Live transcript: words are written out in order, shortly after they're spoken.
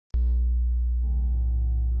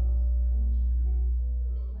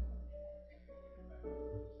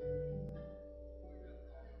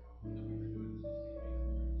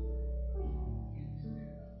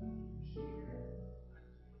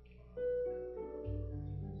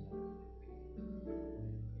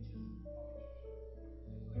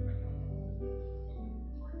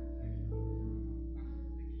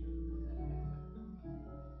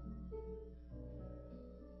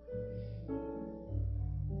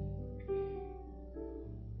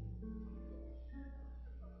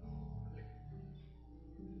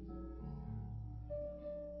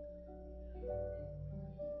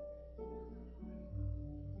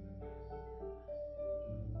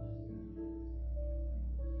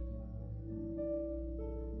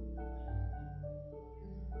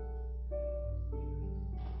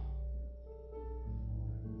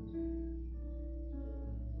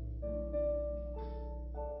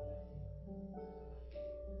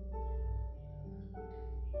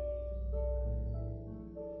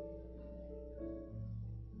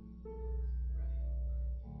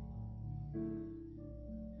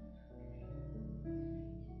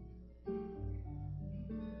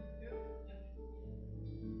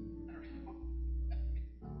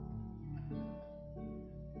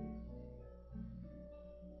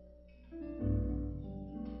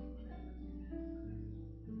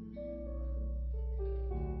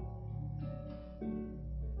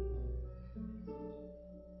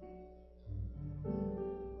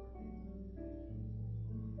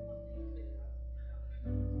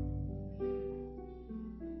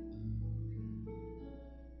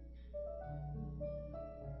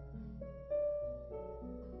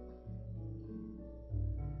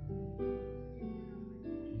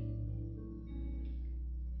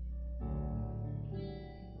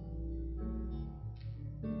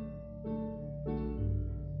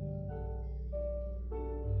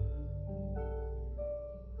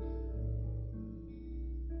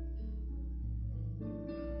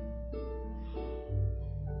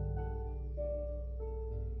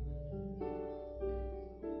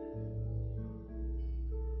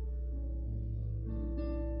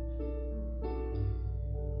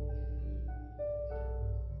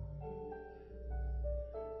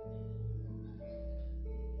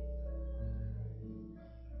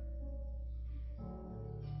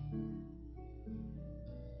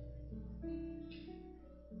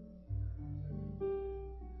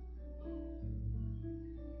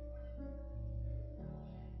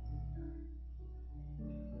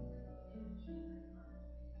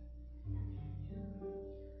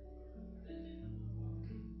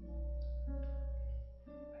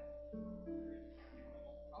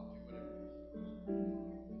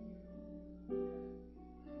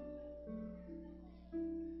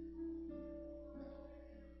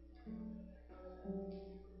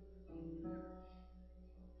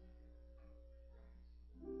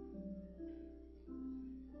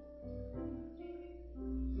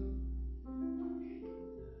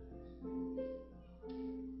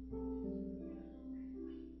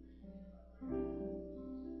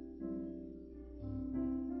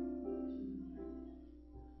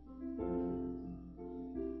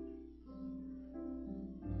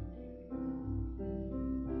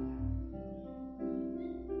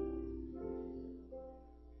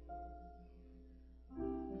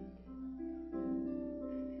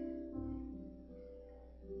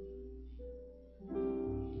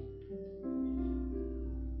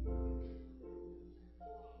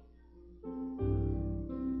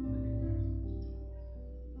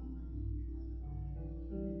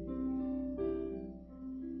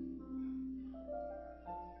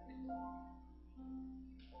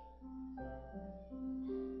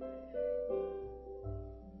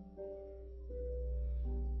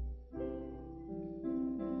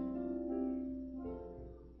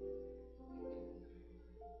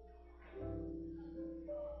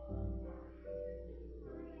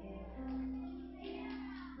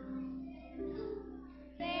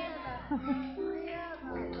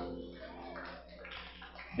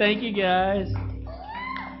Thank you, guys.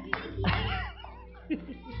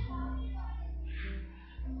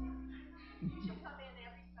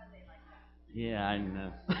 Yeah, I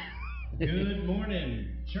know. Good morning,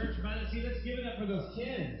 Church by the Sea. Let's give it up for those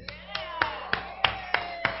kids.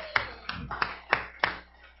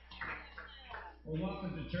 Well,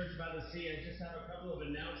 welcome to Church by the Sea. I just have a couple of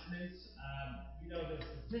announcements. The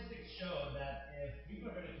statistics show that if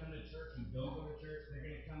people are going to come to church who don't go to church, they're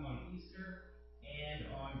going to come on Easter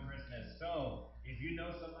and on Christmas. So, if you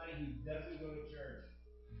know somebody who doesn't go to church,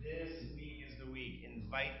 this week is the week.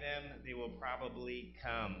 Invite them. They will probably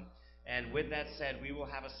come. And with that said, we will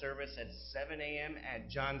have a service at 7 a.m. at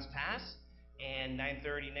John's Pass and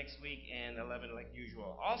 9:30 next week and 11 like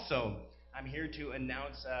usual. Also, I'm here to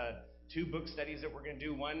announce 2 book studies that we're going to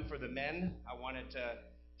do. One for the men. I wanted to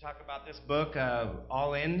talk about this book,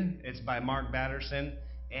 All In. It's by Mark Batterson.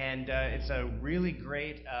 And it's a really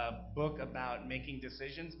great book about making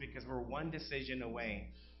decisions because we're one decision away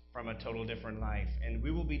from a total different life. And we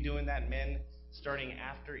will be doing that, men, starting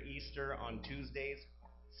after Easter on Tuesdays,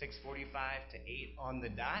 6:45 to 8 on the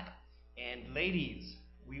dot. And ladies,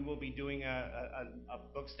 we will be doing a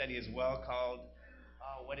book study as well called,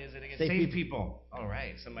 what is it again? Save People. All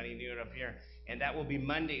right, somebody knew it up here. And that will be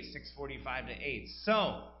Monday, 6:45 to 8.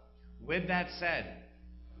 So, with that said,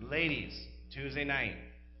 ladies, Tuesday night,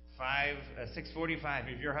 6:45.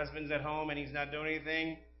 If your husband's at home and he's not doing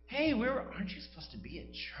anything, hey, aren't you supposed to be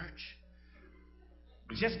at church?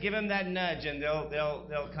 Just give them that nudge, and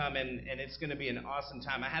they'll come, and it's going to be an awesome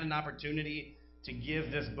time. I had an opportunity to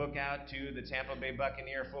give this book out to the Tampa Bay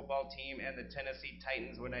Buccaneer football team and the Tennessee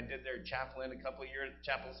Titans when I did their chapel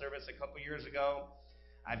service a couple years ago.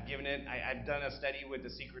 I've done a study with the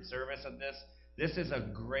Secret Service of this. This is a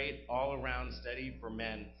great all-around study for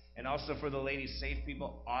men, and also for the ladies. Save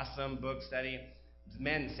People, awesome book study.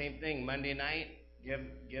 Men, same thing. Monday night, give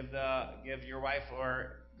your wife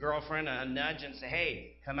or girlfriend a nudge and say,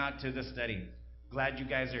 hey, come out to the study. Glad you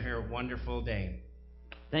guys are here. Wonderful day.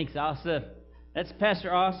 Thanks, Asif. That's Pastor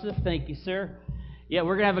Asif. Thank you, sir. Yeah,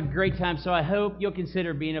 we're going to have a great time, so I hope you'll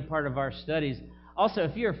consider being a part of our studies. Also,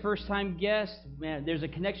 if you're a first-time guest, man, there's a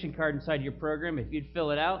connection card inside your program. If you'd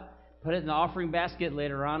fill it out, put it in the offering basket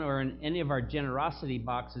later on or in any of our generosity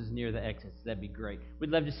boxes near the exits. That'd be great. We'd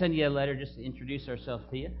love to send you a letter just to introduce ourselves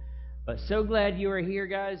to you. But so glad you are here,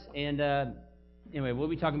 guys, and anyway, we'll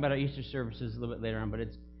be talking about our Easter services a little bit later on, but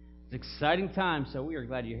it's an exciting time, so we are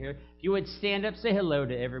glad you're here. If you would stand up, say hello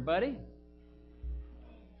to everybody.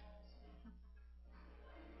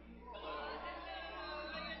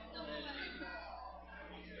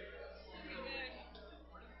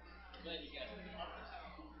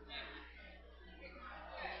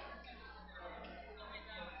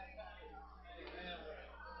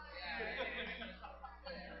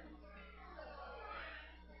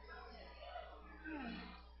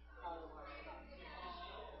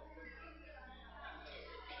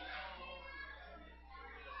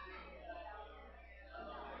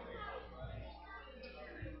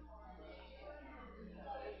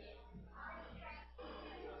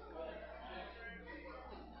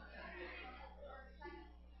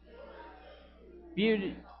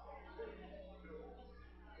 Beauty.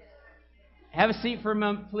 Have a seat for a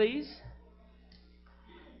moment, please.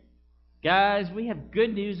 Guys, we have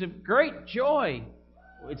good news of great joy.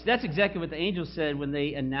 That's exactly what the angels said when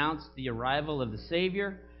they announced the arrival of the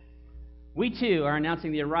Savior. We, too, are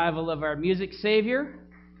announcing the arrival of our music Savior,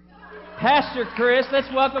 Pastor Chris.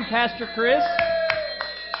 Let's welcome Pastor Chris.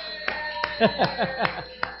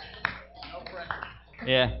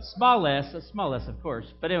 Yeah, small s, of course.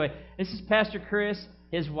 But anyway, this is Pastor Chris.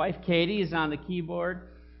 His wife, Katy, is on the keyboard.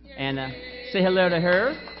 And say hello to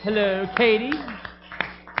her. Hello, Katy.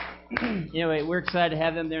 Anyway, we're excited to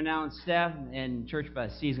have them there now on staff, and Church by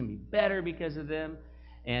the Sea is going to be better because of them.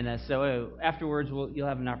 And so afterwards, you'll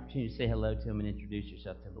have an opportunity to say hello to them and introduce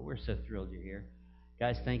yourself to them. But we're so thrilled you're here.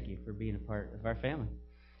 Guys, thank you for being a part of our family.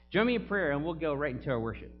 Join me in prayer, and we'll go right into our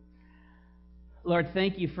worship. Lord,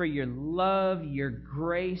 thank you for your love, your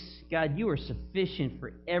grace. God, you are sufficient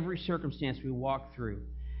for every circumstance we walk through.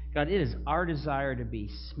 God, it is our desire to be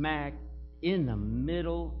smack in the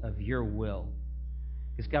middle of your will.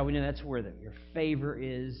 Because, God, we know that's where your favor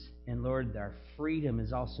is. And, Lord, our freedom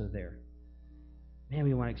is also there. Man,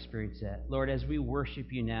 we want to experience that. Lord, as we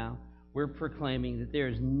worship you now, we're proclaiming that there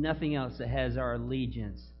is nothing else that has our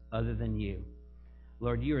allegiance other than you.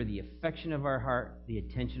 Lord, you are the affection of our heart, the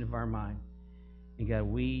attention of our mind. And God,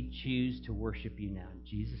 we choose to worship you now. In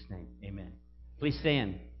Jesus' name, amen. Please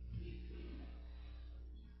stand.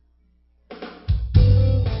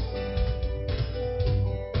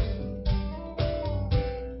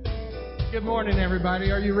 Good morning, everybody.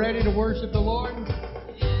 Are you ready to worship the Lord?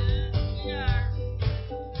 Yeah.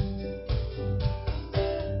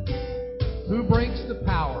 Who breaks the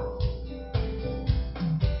power?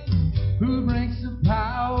 Who breaks the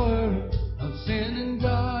power of sin and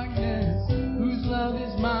darkness? Whose love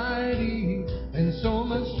is mighty and so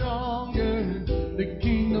much stronger? The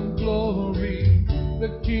King of glory,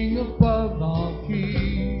 the King above all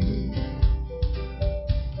kings.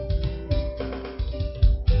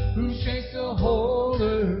 Who shakes the whole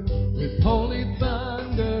earth with holy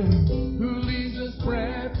thunder? Who leaves us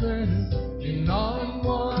breathless in awe and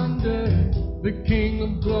wonder? The King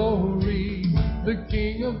of glory, the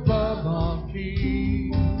King above all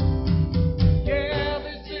kings. Yeah,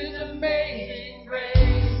 this is amazing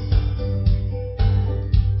grace.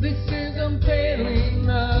 This is unfailing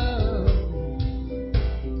love.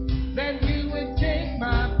 That you would take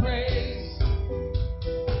my place.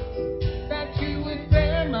 That you would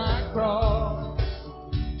bear my cross.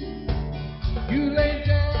 You laid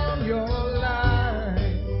down your life.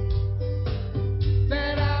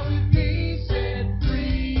 That I would be set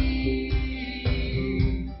free.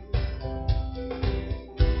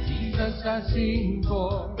 Jesus, I sing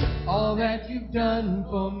for all that you've done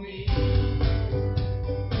for me.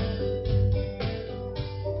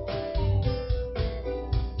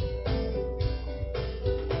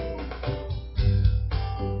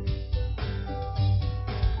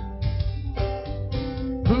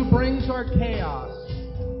 Who brings our chaos?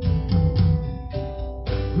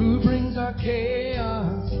 Who brings our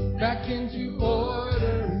chaos back into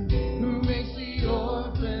order? Who makes the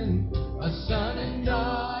orphan a son and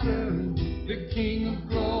daughter? The King of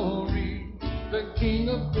glory, the King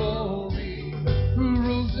of glory. Who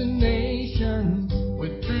rules the nations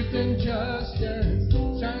with truth and justice?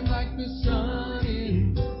 Shine like the sun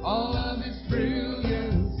in all of its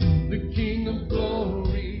brilliance. The King of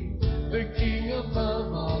glory, the King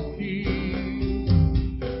above all kings.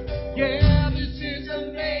 Yeah, this is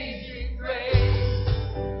amazing grace.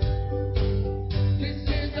 This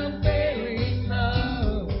is unfailing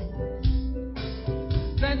love.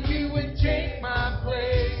 That you would take my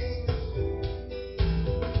place.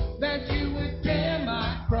 That you would bear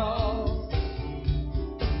my cross.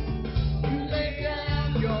 You lay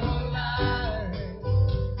down your life.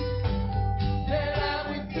 That I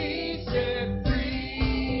would be set free.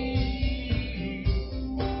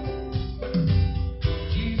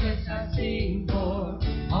 Jesus, I sing for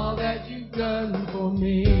all that you've done for me.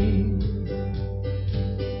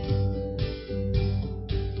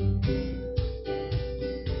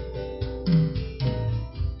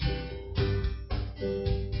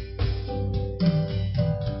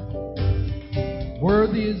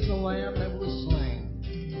 Worthy is the Lamb that was slain.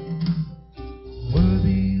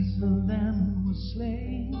 Worthy is the Lamb who was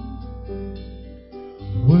slain.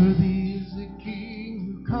 Worthy is the King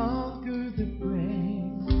who conquered the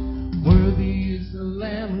grave. Worthy is the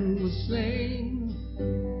Lamb who was slain.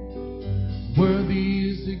 Worthy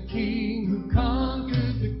is the King who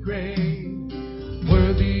conquered the grave.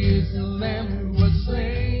 Worthy is the Lamb who was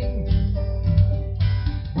slain.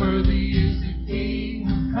 Worthy is the King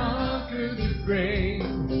who conquered the grave.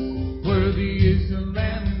 Worthy is the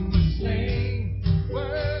Lamb who was slain.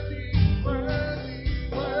 Worthy, worthy,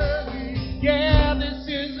 worthy. Yeah, this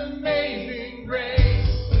is amazing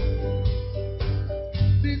grace.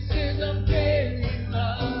 This is unfailing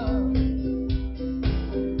love.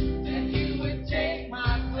 That you would take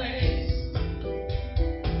my place.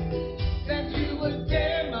 That you would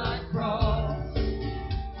bear my cross.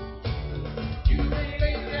 You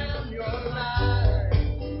laid down your life.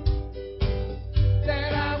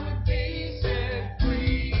 That I would be set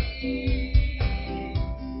free.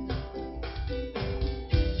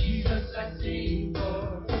 Jesus, I sing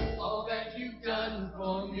for all that you've done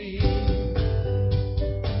for me.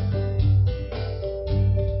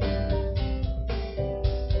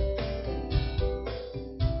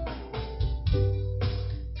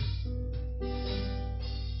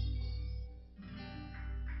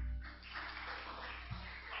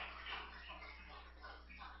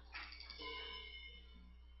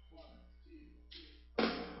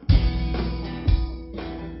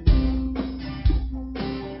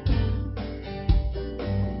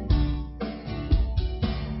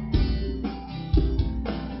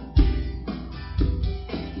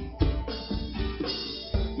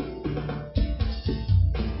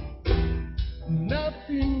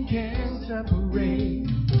 Nothing can separate.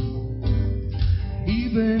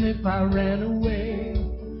 Even if I ran away,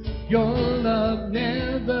 your love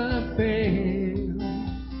never fails.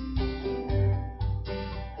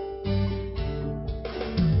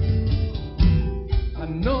 I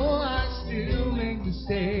know I still make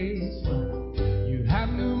mistakes, but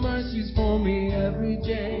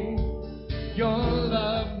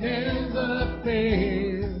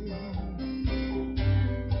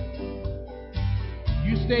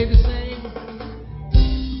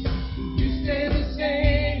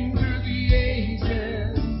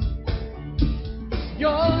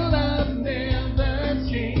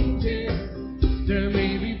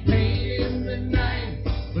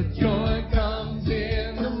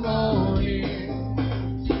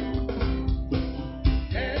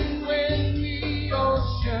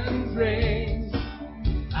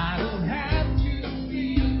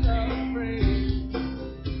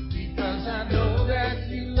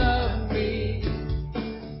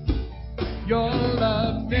Your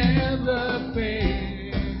love never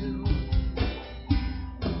fails.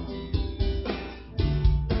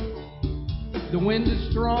 The wind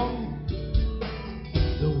is strong.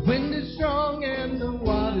 The wind is strong and the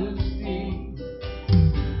water's deep.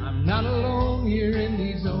 I'm not alone here in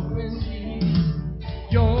these open seas.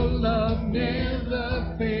 Your love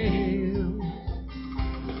never fails.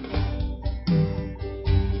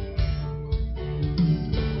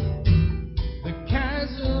 The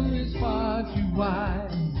chasm is far too wide.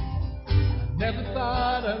 I never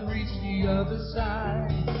thought I'd reach the other side.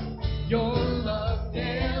 Your love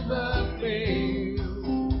never fails.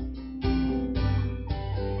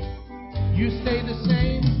 You stay the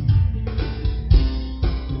same.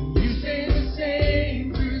 You stay the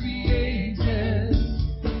same through the ages.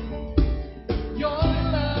 Your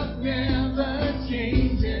love never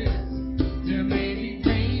changes. There may be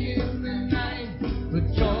pain in the night,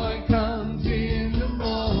 but joy comes in the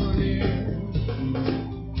morning.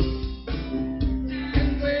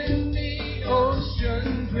 And when the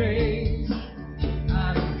ocean breaks,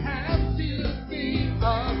 I don't have to be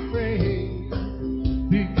afraid,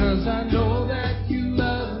 because I know that you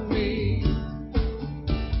love me.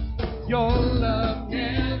 Your love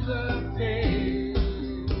never fails.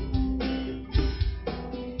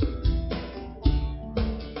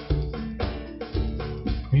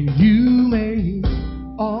 And you make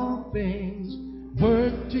all things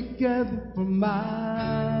work together for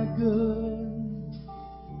my good.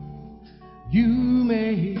 You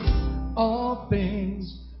make all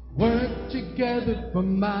things work together for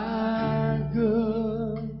my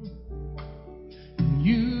good.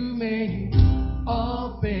 You make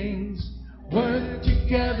all things work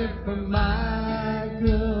together for my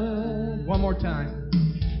good. One more time.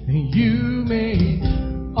 And you make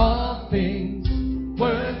all things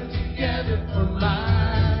work together for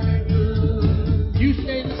my good. You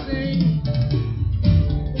stay the same.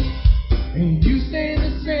 And you stay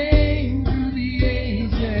the same through the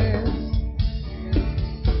ages.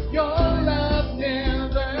 Your love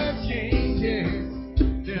never changes.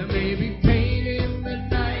 There may be pain in the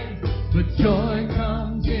night, but joy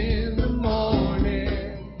comes in the morning.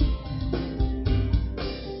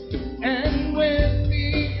 And when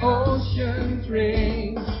the oceans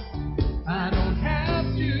rage, I don't have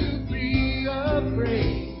to be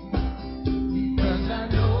afraid, because I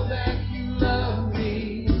know that you love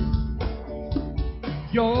me.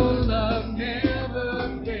 Your love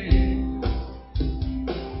never fails.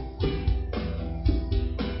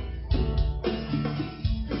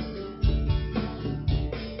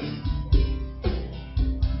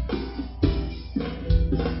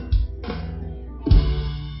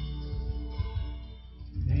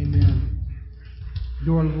 Amen.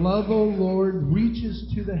 Your love, O Lord,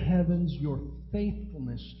 reaches to the heavens. Your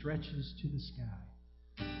faithfulness stretches to the sky.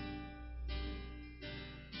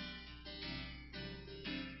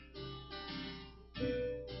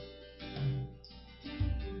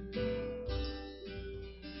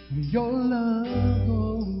 Your love,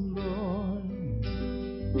 O Lord,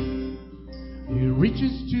 it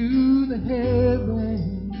reaches to the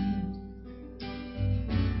heavens,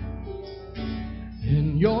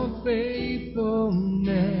 and your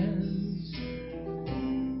faithfulness,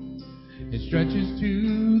 it stretches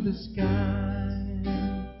to the sky.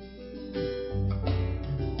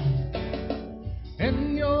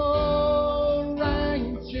 And your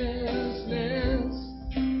righteousness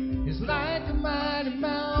is like a mighty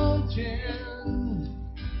mountain,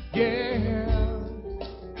 yeah.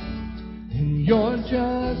 And your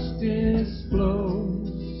justice flows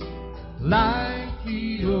like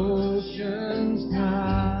the ocean's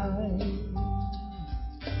tide.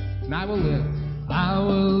 And I will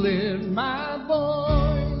lift my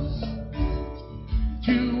voice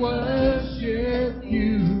to worship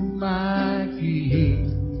you, my King.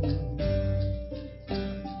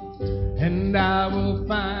 And I will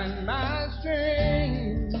find my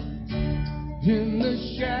strength in the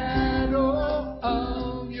shadow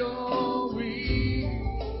of your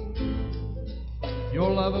wings.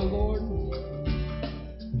 Your love, O Lord,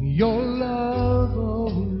 your love, O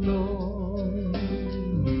Lord,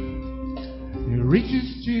 it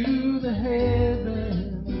reaches to the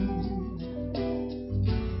heavens,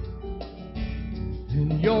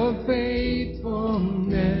 and your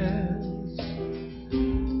faithfulness,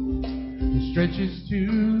 it stretches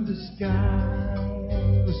to the sky.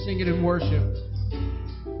 Let's sing it in worship.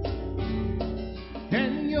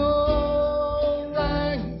 And your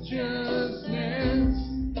righteousness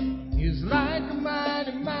is like a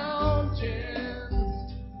mighty mountain,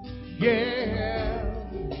 yeah.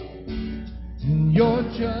 And your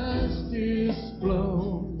justice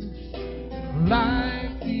flows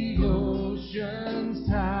like the ocean.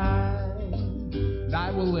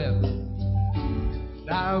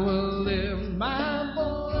 I will lift my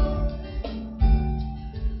voice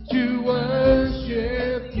to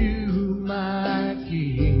worship you, my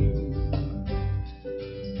King.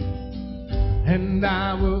 And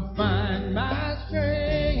I will find my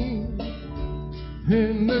strength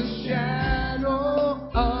in the shadow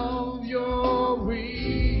of your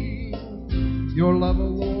wings. Your love, O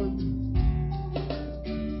Lord,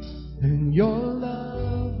 and your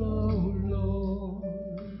love, O Lord,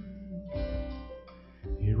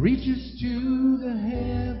 it reaches to the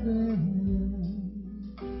heavens,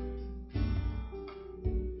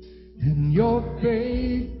 and your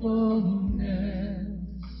faithfulness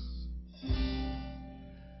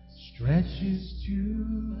stretches to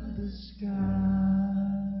the sky.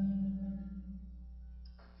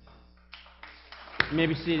 You may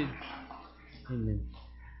be seated. Amen.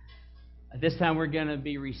 At this time, we're going to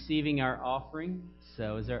be receiving our offering.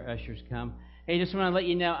 So as our ushers come. Hey, just want to let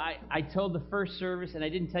you know, I told the first service, and I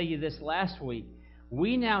didn't tell you this last week,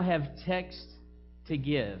 we now have text to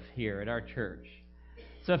give here at our church.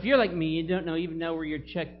 So if you're like me, you don't even know where your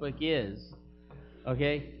checkbook is.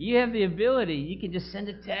 Okay? You have the ability. You can just send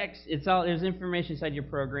a text. There's information inside your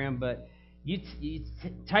program, but you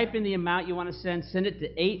type in the amount you want to send it to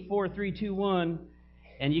 84321,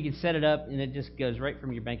 and you can set it up, and it just goes right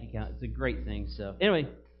from your bank account. It's a great thing. So anyway,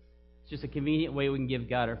 it's just a convenient way we can give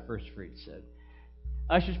God our first fruits. So,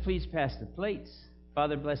 ushers, please pass the plates.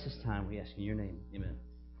 Father, bless this time. We ask in your name. Amen.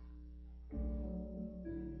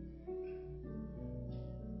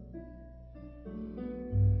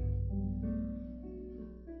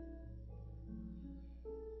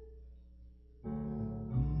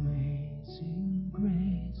 Amazing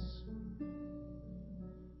grace,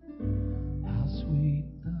 how sweet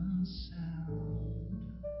the sound.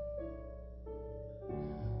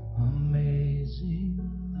 Amazing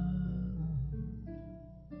love,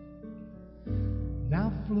 now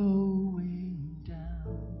flowing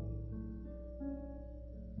down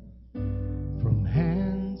from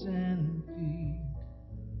hands and feet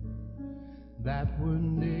that were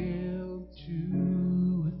nailed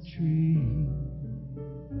to a tree.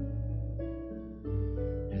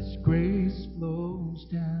 As grace flows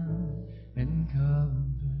down and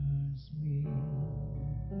covers me,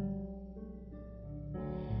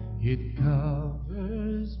 it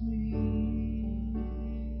covers me.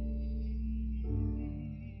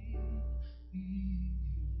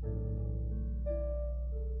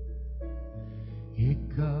 It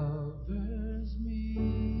covers me.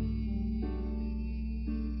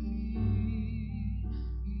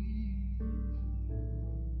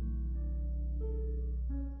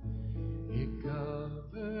 It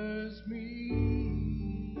covers me.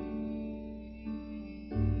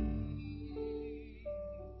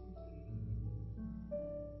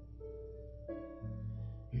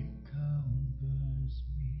 It covers me.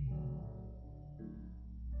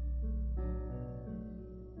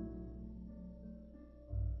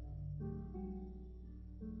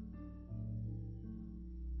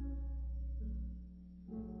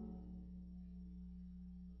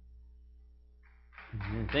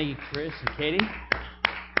 Amen. Thank you, Chris and Katy.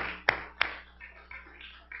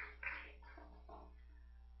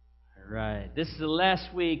 All right. This is the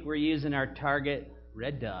last week we're using our Target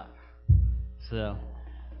red dot. So,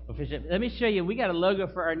 let me show you. We got a logo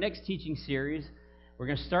for our next teaching series. We're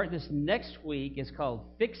going to start this next week. It's called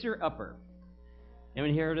Fixer Upper.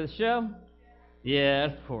 Anyone here heard of the show? Yeah,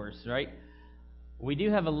 of course, right? We do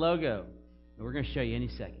have a logo, and we're going to show you any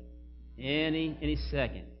second. Any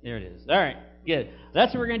second. There it is. All right, good.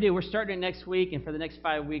 That's what we're going to do. We're starting it next week, and for the next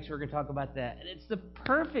 5 weeks, we're going to talk about that. And it's the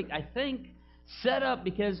perfect, I think, setup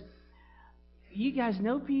because you guys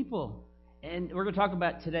know people. And we're going to talk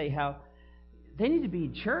about today how they need to be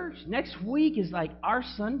in church. Next week is like our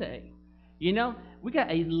Sunday. You know, we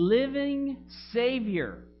got a living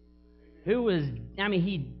Savior who was,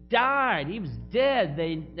 he died. He was dead.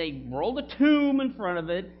 They rolled a tomb in front of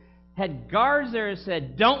it, had guards there and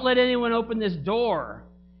said, "Don't let anyone open this door."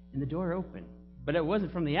 And the door opened. But it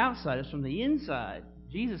wasn't from the outside, it was from the inside.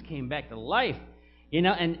 Jesus came back to life. You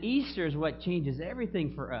know, and Easter is what changes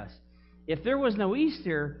everything for us. If there was no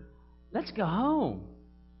Easter, let's go home.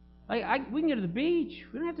 We can go to the beach.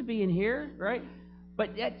 We don't have to be in here, right?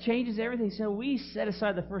 But that changes everything. So we set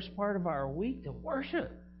aside the first part of our week to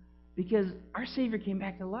worship because our Savior came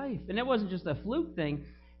back to life. And it wasn't just a fluke thing.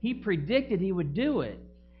 He predicted He would do it.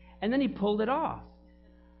 And then He pulled it off.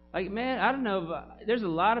 Like, man, I don't know. There's a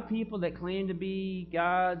lot of people that claim to be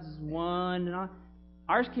God's one and all.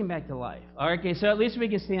 Ours came back to life. Okay, so at least we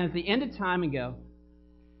can stand at the end of time and go,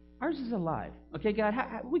 ours is alive. Okay, God,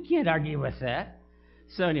 we can't argue with that.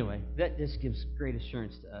 So anyway, that just gives great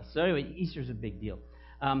assurance to us. So anyway, Easter's a big deal.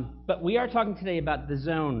 But we are talking today about the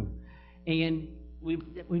zone. And we've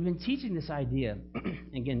been teaching this idea,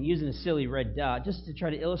 again, using a silly red dot, just to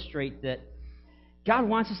try to illustrate that God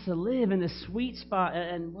wants us to live in this sweet spot.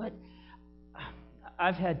 And what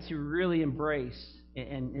I've had to really embrace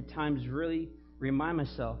and at times really remind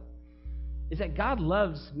myself is that God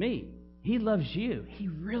loves me. He loves you. He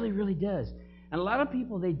really, really does. And a lot of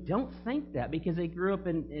people, they don't think that because they grew up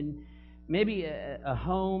in maybe a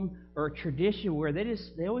home or a tradition where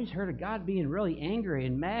they always heard of God being really angry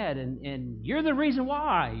and mad and you're the reason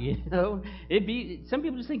why, you know. Some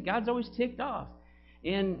people just think God's always ticked off.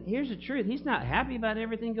 And here's the truth. He's not happy about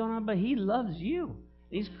everything going on, but He loves you.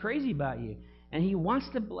 He's crazy about you. And He wants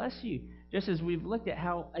to bless you, just as we've looked at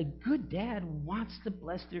how a good dad wants to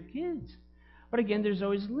bless their kids. But again, there's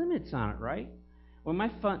always limits on it, right? When my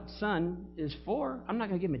son is 4, I'm not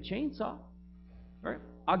going to give him a chainsaw, right?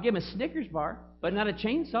 I'll give him a Snickers bar, but not a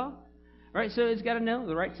chainsaw, right? So he's got to know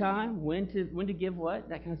the right time, when to give what,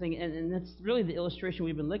 that kind of thing. And that's really the illustration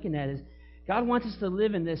we've been looking at is God wants us to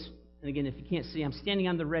live in this, and again, if you can't see, I'm standing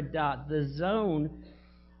on the red dot, the zone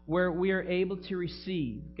where we are able to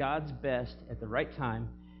receive God's best at the right time,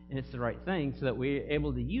 and it's the right thing, so that we're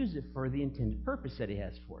able to use it for the intended purpose that He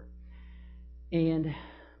has for it. And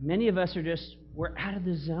many of us we're out of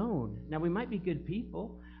the zone. Now, we might be good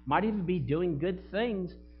people, might even be doing good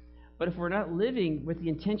things, but if we're not living with the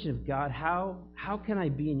intention of God, how can I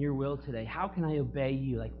be in your will today? How can I obey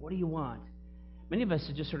you? Like, what do you want? Many of us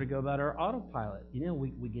just sort of go about our autopilot. You know,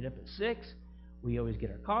 we get up at 6, we always get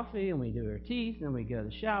our coffee, and we do our teeth, and then we go to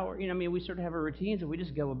the shower. You know, I mean, we sort of have our routines, and we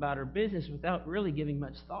just go about our business without really giving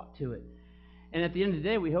much thought to it. And at the end of the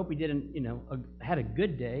day, we hope we had a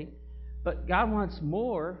good day. But God wants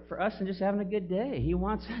more for us than just having a good day. He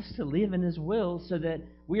wants us to live in His will so that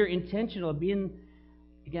we are intentional of being,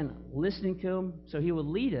 again, listening to Him, so He will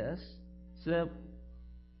lead us so that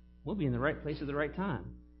we'll be in the right place at the right time,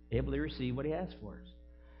 able to receive what He has for us.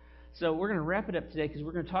 So we're going to wrap it up today because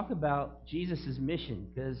we're going to talk about Jesus' mission.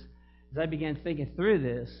 Because as I began thinking through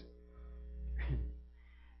this,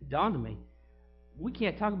 it dawned on me, we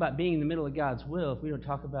can't talk about being in the middle of God's will if we don't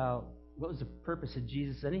talk about what was the purpose of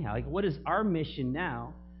Jesus anyhow. Like, what is our mission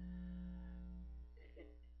now?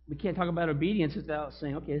 We can't talk about obedience without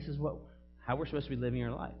saying, okay, this is how we're supposed to be living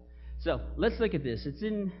our life. So let's look at this.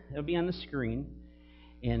 It'll be on the screen,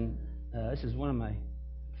 and this is one of my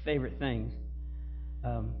favorite things.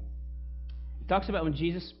 It talks about when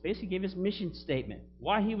Jesus basically gave His mission statement,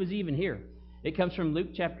 why He was even here. It comes from Luke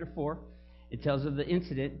chapter 4. It tells of the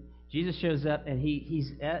incident. Jesus shows up, and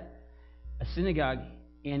he's at a synagogue,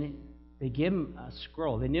 and they give Him a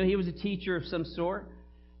scroll. They knew He was a teacher of some sort,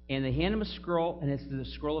 and they hand Him a scroll, and it's the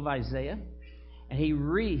scroll of Isaiah. And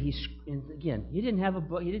and again, He didn't have a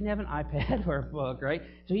book. He didn't have an iPad or a book, right?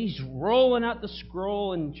 So He's rolling out the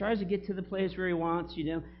scroll and tries to get to the place where He wants,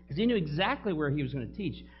 because He knew exactly where He was going to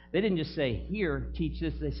teach. They didn't just say, here, teach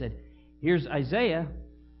this. They said, here's Isaiah,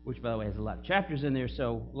 which, by the way, has a lot of chapters in there,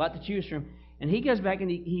 so a lot to choose from. And he goes back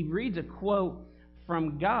and he reads a quote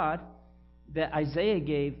from God that Isaiah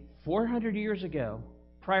gave 400 years ago,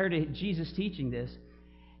 prior to Jesus teaching this.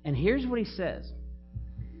 And here's what he says.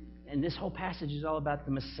 And this whole passage is all about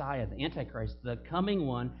the Messiah, the Antichrist, the coming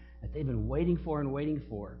one that they've been waiting for and waiting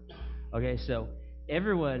for. Okay, so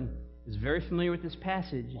everyone is very familiar with this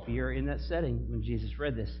passage if you're in that setting when Jesus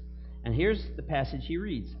read this. And here's the passage he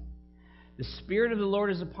reads. The Spirit of the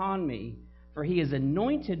Lord is upon me, for He has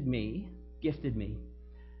anointed me, gifted me,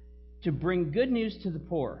 to bring good news to the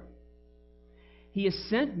poor. He has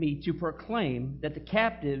sent me to proclaim that the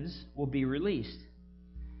captives will be released,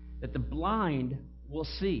 that the blind will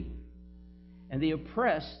see, and the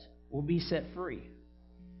oppressed will be set free.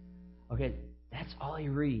 Okay, that's all he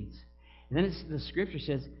reads. And then the scripture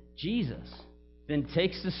says, Jesus then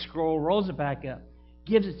takes the scroll, rolls it back up,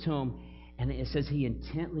 gives it to him, and it says He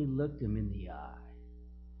intently looked him in the eye.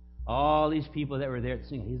 All these people that were there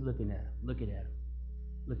singing, He's looking at him, looking at him,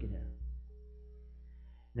 looking at him.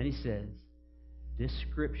 And then He says, this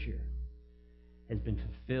scripture has been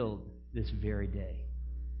fulfilled this very day.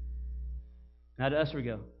 Now to us we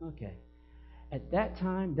go, okay. At that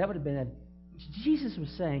time, that would have been Jesus was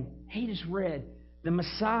saying, hey, just read, the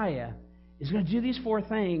Messiah is going to do these 4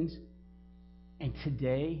 things, and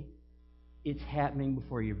today it's happening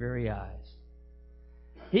before your very eyes.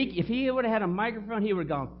 If he would have had a microphone, he would have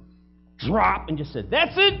gone, drop, and just said,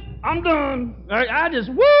 that's it, I'm done. Right? I just,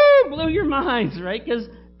 blew your minds, right? Because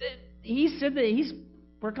he said that he's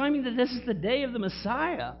proclaiming that this is the day of the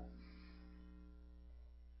Messiah.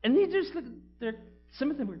 And some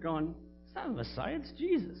of them were going, it's not the Messiah, it's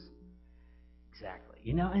Jesus. Exactly.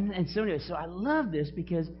 And so anyway, so I love this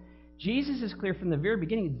because Jesus is clear from the very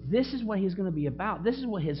beginning. This is what he's going to be about. This is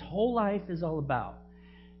what his whole life is all about.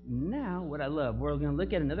 Now, what I love, we're going to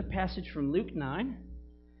look at another passage from Luke 9.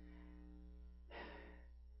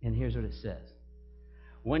 And here's what it says.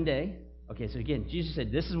 One day, okay, so again, Jesus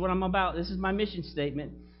said, this is what I'm about. This is my mission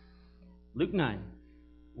statement. Luke 9,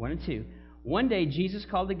 1 and 2. One day, Jesus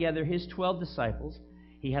called together his 12 disciples.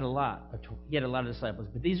 He had a lot of disciples,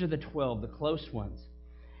 but these are the 12, the close ones.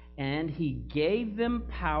 And he gave them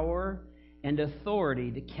power and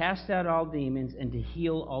authority to cast out all demons and to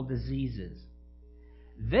heal all diseases.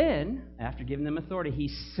 Then, after giving them authority, he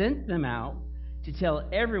sent them out to tell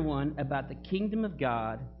everyone about the kingdom of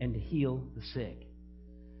God and to heal the sick.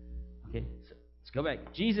 Okay, so let's go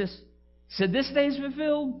back. Jesus said, this day is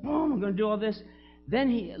fulfilled. Boom, I'm going to do all this. Then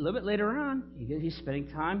a little bit later on, he's spending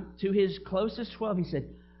time to his closest 12. He said,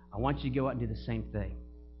 I want you to go out and do the same thing.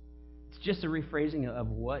 It's just a rephrasing of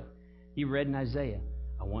what he read in Isaiah.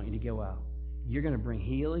 I want you to go out. You're going to bring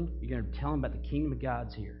healing. You're going to tell them about the kingdom of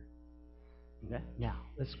God's here. Okay? Now,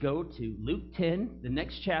 let's go to Luke 10, the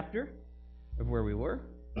next chapter of where we were.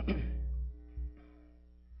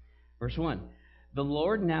 Verse 1. The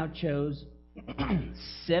Lord now chose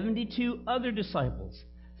 72 other disciples.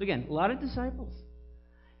 So again, a lot of disciples.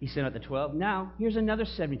 He sent out the 12. Now, here's another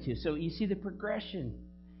 72. So you see the progression.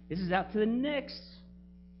 This is out to the next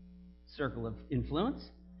circle of influence.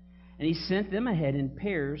 And he sent them ahead in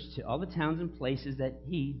pairs to all the towns and places that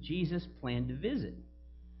he, Jesus, planned to visit.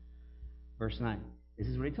 Verse 9. This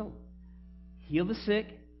is what he told them. Heal the sick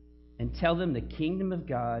and tell them the kingdom of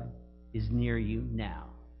God is near you now.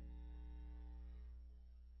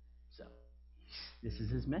 So, this is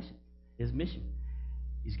his mission.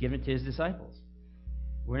 He's given it to his disciples.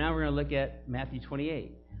 We're going to look at Matthew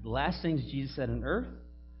 28. The last things Jesus said on earth.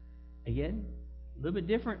 Again, a little bit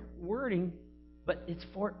different wording, but it's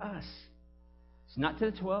for us. It's not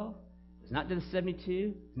to the 12. It's not to the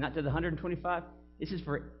 72. It's not to the 125. This is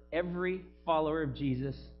for every follower of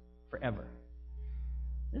Jesus forever.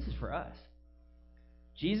 This is for us.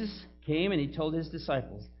 Jesus came and he told his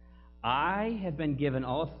disciples, I have been given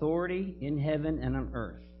all authority in heaven and on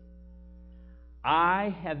earth.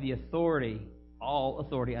 I have the authority, all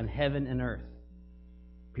authority on heaven and earth.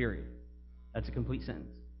 Period. That's a complete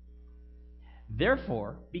sentence.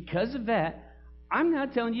 Therefore, because of that, I'm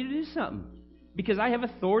not telling you to do something because I have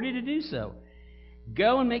authority to do so.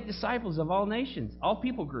 Go and make disciples of all nations, all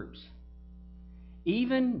people groups,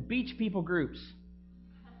 even beach people groups.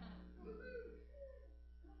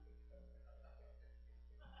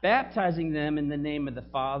 Baptizing them in the name of the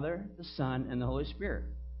Father, the Son, and the Holy Spirit.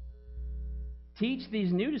 Teach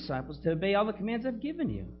these new disciples to obey all the commands I've given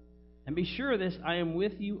you. And be sure of this, I am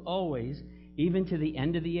with you always, even to the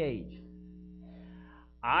end of the age.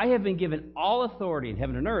 I have been given all authority in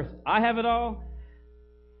heaven and earth. I have it all,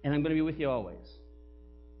 and I'm going to be with you always.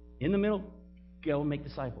 In the middle, go and make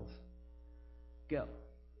disciples. Go.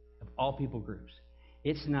 Of all people groups.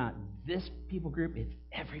 It's not this people group, it's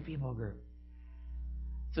every people group.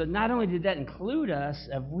 So not only did that include us,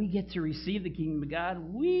 if we get to receive the kingdom of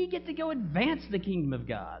God, we get to go advance the kingdom of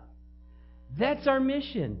God. That's our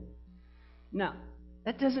mission. Now,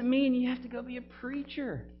 that doesn't mean you have to go be a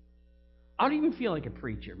preacher. I don't even feel like a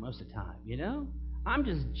preacher most of the time, you know? I'm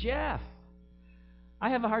just Jeff.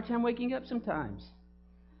 I have a hard time waking up sometimes.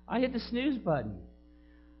 I hit the snooze button.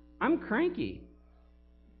 I'm cranky.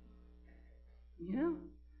 You know?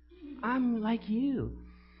 I'm like you.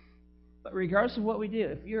 But regardless of what we do,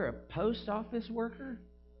 if you're a post office worker,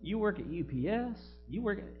 you work at UPS, you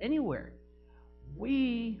work anywhere,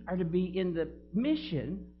 we are to be in the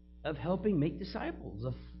mission of helping make disciples,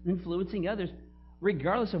 of influencing others,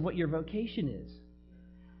 regardless of what your vocation is.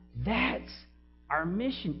 That's our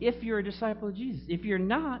mission if you're a disciple of Jesus. If you're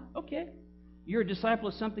not, okay, you're a disciple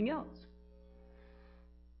of something else.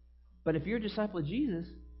 But if you're a disciple of Jesus,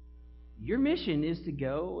 your mission is to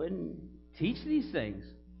go and teach these things.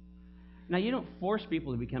 Now, you don't force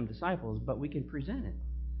people to become disciples, but we can present it.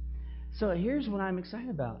 So here's what I'm excited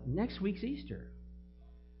about. Next week's Easter.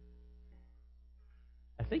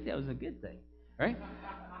 I think that was a good thing, right?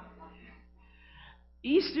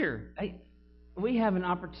 Easter. We have an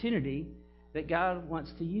opportunity that God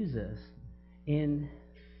wants to use us in.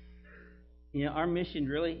 You know, our mission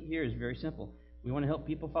really here is very simple. We want to help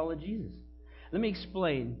people follow Jesus. Let me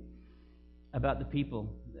explain about the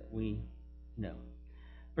people that we know.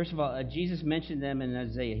 First of all, Jesus mentioned them in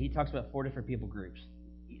Isaiah. He talks about 4 different people groups.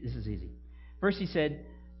 This is easy. First, he said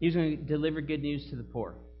he was going to deliver good news to the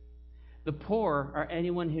poor. The poor are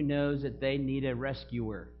anyone who knows that they need a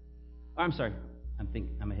rescuer. Oh, I'm sorry.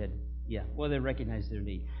 I'm ahead. Yeah, well, they recognize their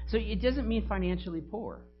need. So it doesn't mean financially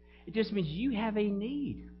poor. It just means you have a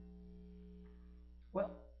need.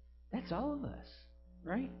 Well, that's all of us,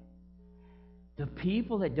 right? The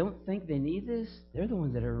people that don't think they need this, they're the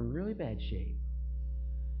ones that are in really bad shape.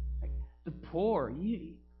 Like the poor,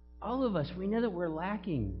 all of us, we know that we're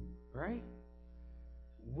lacking, right?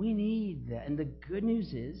 We need that. And the good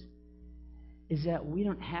news is that we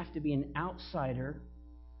don't have to be an outsider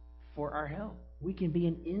for our help. We can be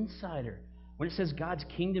an insider. When it says God's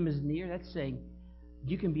kingdom is near, that's saying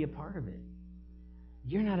you can be a part of it.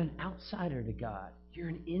 You're not an outsider to God. You're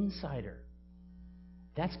an insider.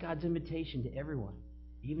 That's God's invitation to everyone,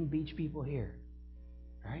 even beach people here,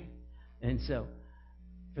 right? And so,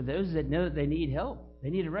 for those that know that they need help, they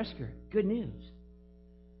need a rescuer, good news.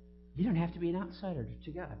 You don't have to be an outsider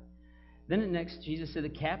to God. Then the next, Jesus said the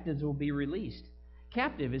captives will be released.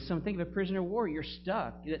 Captive is think of a prisoner of war. You're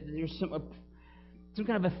stuck. There's some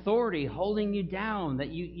kind of authority holding you down that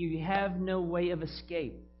you have no way of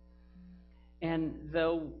escape. And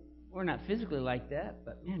though we're not physically like that,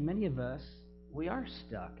 but man, many of us, we are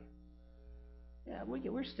stuck. Yeah,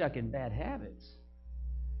 we're stuck in bad habits,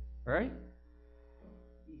 right?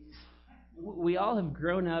 We all have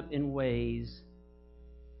grown up in ways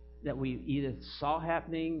that we either saw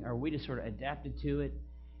happening or we just sort of adapted to it.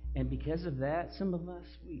 And because of that, some of us,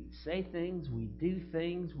 we say things, we do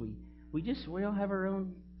things, we all have our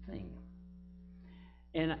own thing.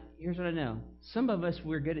 And here's what I know. Some of us,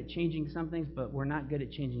 we're good at changing some things, but we're not good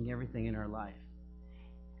at changing everything in our life.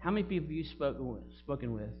 How many people have you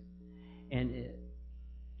spoken with? And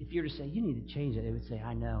if you were to say, you need to change it, they would say,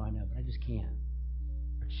 I know, but I just can't.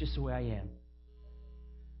 It's just the way I am.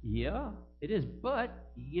 Yeah, it is, but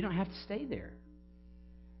you don't have to stay there.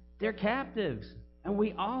 They're captives, and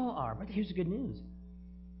we all are. But here's the good news.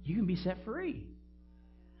 You can be set free.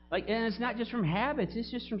 And it's not just from habits, it's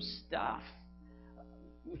just from stuff.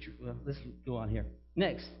 Let's go on here.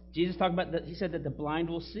 Next, Jesus talked about he said that the blind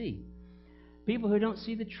will see. People who don't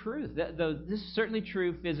see the truth. Though this is certainly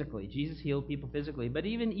true physically. Jesus healed people physically, but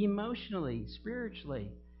even emotionally,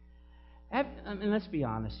 spiritually. And let's be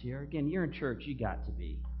honest here. Again, you're in church, you got to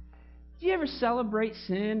be. Did you ever celebrate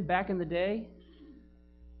sin back in the day?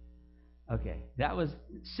 Okay, that was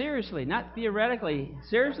seriously, not theoretically.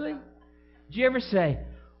 Seriously? Did you ever say,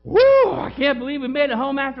 whoo, I can't believe we made it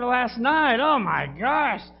home after last night. Oh my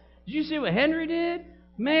gosh. Did you see what Henry did?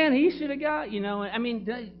 Man, he should have got, did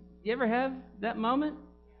you ever have that moment?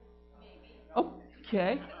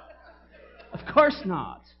 Okay. Of course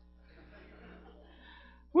not.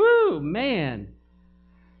 Woo, man.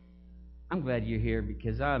 I'm glad you're here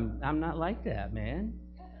because I'm not like that, man.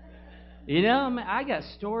 I got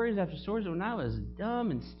stories after stories when I was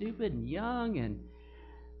dumb and stupid and young and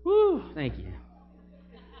woo, thank you.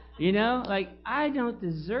 I don't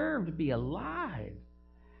deserve to be alive.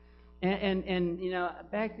 And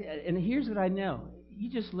and here's what I know. You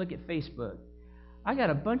just look at Facebook. I got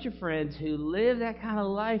a bunch of friends who live that kind of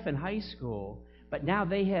life in high school, but now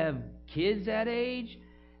they have kids that age,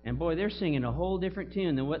 and boy, they're singing a whole different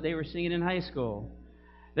tune than what they were singing in high school.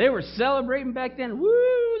 They were celebrating back then.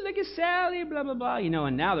 Woo, look at Sally, blah, blah, blah.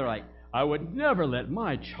 And now they're like, I would never let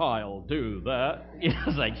my child do that.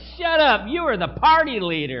 It's like, shut up. You are the party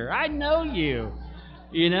leader. I know you.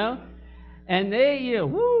 And they,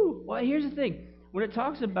 woo. Well, here's the thing. When it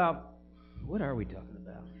talks about, what are we talking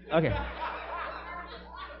about? Okay.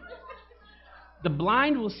 The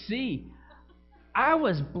blind will see. I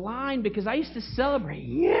was blind because I used to celebrate.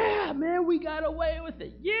 Yeah, man, we got away with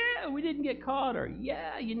it. Yeah, we didn't get caught. Or,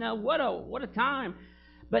 yeah, what a time.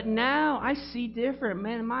 But now I see different.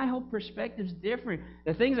 Man, my whole perspective's different.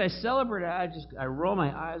 The things I celebrate, I roll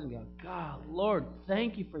my eyes and go, God, Lord,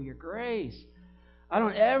 thank you for your grace. I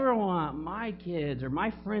don't ever want my kids or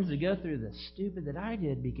my friends to go through the stupid that I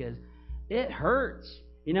did because it hurts,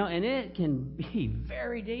 and it can be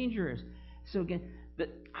very dangerous. So again,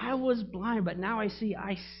 I was blind, but now I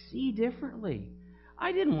see differently.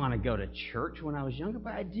 I didn't want to go to church when I was younger,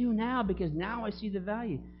 but I do now because now I see the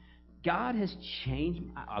value. God has changed.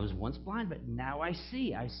 I was once blind, but now I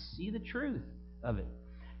see. I see the truth of it.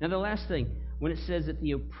 Now, the last thing, when it says that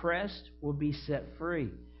the oppressed will be set free,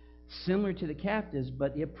 similar to the captives,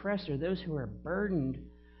 but the oppressed are those who are burdened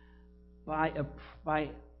by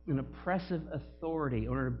an oppressive authority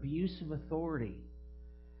or an abusive authority.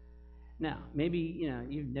 Now, maybe,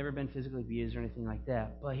 you've never been physically abused or anything like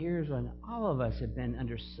that, but here's one. All of us have been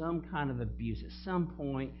under some kind of abuse at some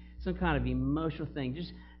point, some kind of emotional thing.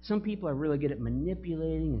 Just some people are really good at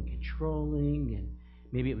manipulating and controlling, and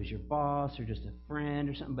maybe it was your boss or just a friend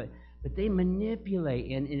or something, but they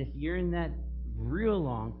manipulate, and if you're in that real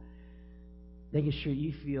long, they can sure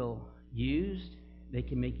you feel used. They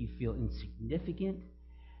can make you feel insignificant.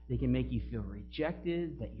 They can make you feel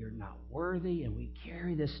rejected, that you're not worthy, and we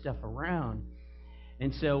carry this stuff around.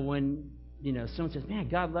 And so when, someone says, man,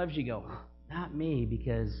 God loves you, go, not me,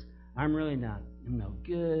 because I'm no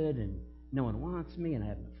good, and no one wants me, and I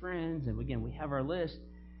have no friends. And again, we have our list.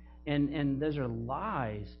 And those are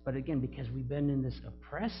lies. But again, because we've been in this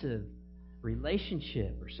oppressive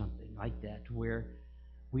relationship or something like that, to where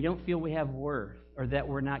we don't feel we have worth or that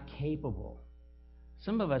we're not capable.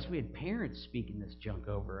 Some of us, we had parents speaking this junk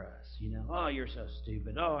over us. Oh, you're so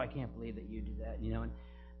stupid. Oh, I can't believe that you do that. And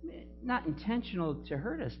not intentional to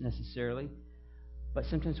hurt us necessarily, but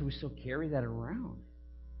sometimes we still carry that around.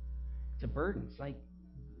 It's a burden. It's like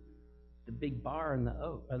the big bar on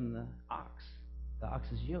the ox, the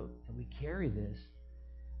ox's yoke, that we carry this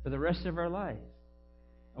for the rest of our life.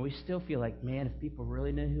 And we still feel like, man, if people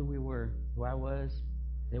really knew who I was,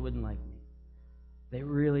 they wouldn't like me. They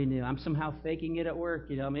really knew. I'm somehow faking it at work.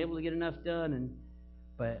 I'm able to get enough done,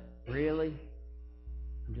 but really,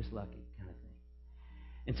 I'm just lucky, kind of thing.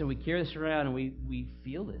 And so we carry this around, and we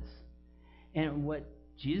feel this. And what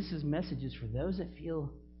Jesus' message is for those that feel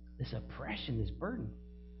this oppression, this burden,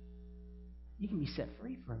 you can be set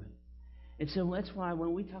free from it. And so that's why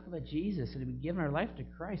when we talk about Jesus and we've given our life to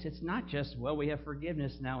Christ, it's not just, well, we have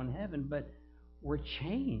forgiveness now in heaven, but we're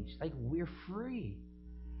changed. Like, we're free.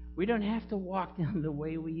 We don't have to walk down the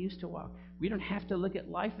way we used to walk. We don't have to look at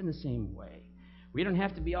life in the same way. We don't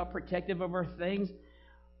have to be all protective of our things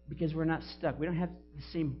because we're not stuck. We don't have the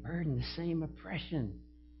same burden, the same oppression.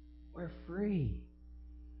 We're free.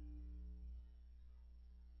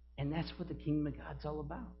 And that's what the kingdom of God's all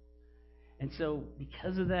about. And so,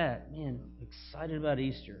 because of that, man, I'm excited about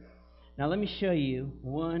Easter. Now, let me show you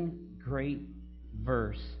one great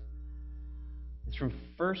verse. It's from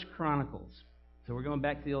 1 Chronicles. So we're going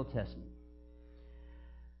back to the Old Testament.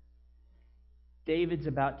 David's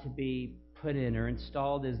about to be put in or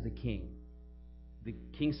installed as the king. The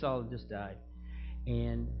King Saul had just died.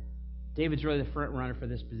 And David's really the front runner for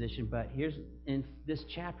this position. But here's, in this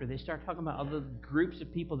chapter, they start talking about all the groups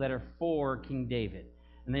of people that are for King David.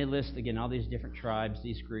 And they list, again, all these different tribes,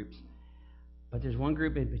 these groups. But there's one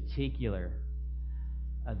group in particular,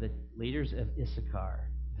 the leaders of Issachar,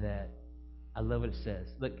 that I love what it says.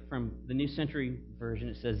 Look, from the New Century Version,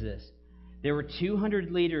 it says this. There were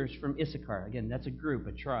 200 leaders from Issachar. Again, that's a group,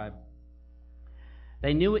 a tribe.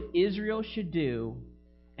 They knew what Israel should do,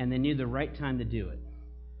 and they knew the right time to do it.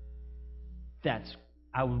 That's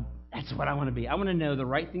what I want to be. I want to know the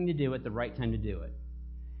right thing to do at the right time to do it.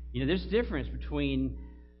 There's a difference between...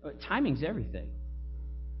 timing's everything,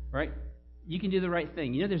 right? You can do the right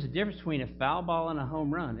thing. There's a difference between a foul ball and a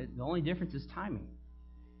home run. The only difference is timing.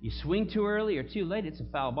 You swing too early or too late, it's a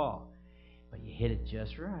foul ball. But you hit it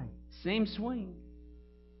just right. Same swing,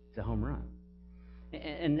 it's a home run.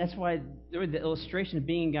 And that's why the illustration of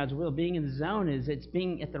being in God's will, being in the zone, is it's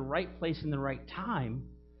being at the right place in the right time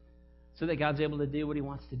so that God's able to do what He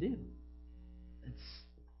wants to do. It's,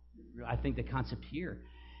 I think, the concept here.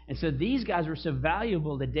 And so these guys were so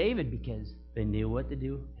valuable to David because they knew what to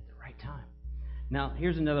do at the right time. Now,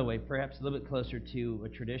 here's another way, perhaps a little bit closer to a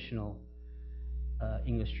traditional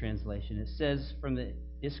English translation. It says from the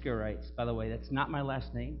Iskarites, by the way, that's not my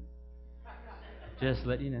last name. Just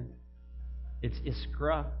let you know. It's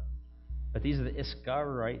Iskra, but these are the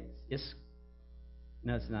Iskarites.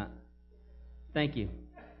 No, it's not. Thank you.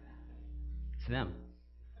 It's them.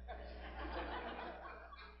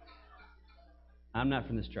 I'm not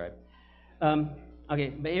from this tribe. Okay,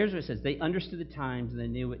 but here's what it says. They understood the times and they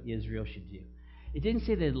knew what Israel should do. It didn't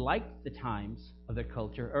say they liked the times of their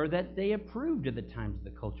culture or that they approved of the times of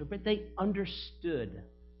the culture, but they understood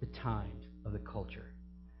the times of the culture.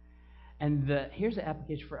 And here's the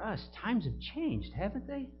application for us. Times have changed, haven't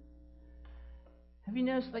they? Have you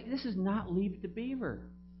noticed, this is not Leave the Beaver,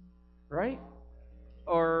 right?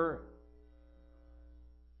 Or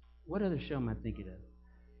what other show am I thinking of?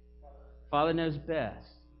 Father Knows Best.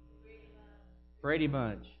 Brady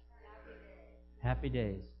Bunch. Happy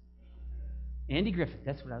Days. Andy Griffith.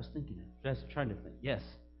 That's what I was thinking of. I was trying to think. Yes.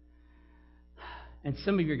 And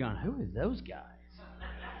some of you are going, who are those guys?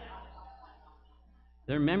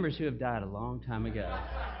 They're members who have died a long time ago.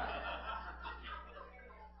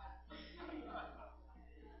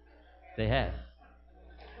 They have.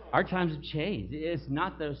 Our times have changed. It's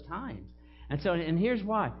not those times. And here's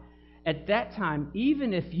why. At that time,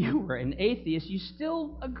 even if you were an atheist, you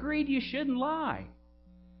still agreed you shouldn't lie.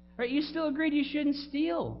 Right? You still agreed you shouldn't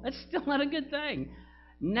steal. That's still not a good thing.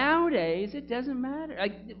 Nowadays, it doesn't matter.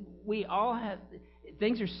 We all have...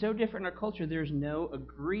 Things are so different in our culture. There's no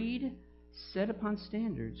agreed, set upon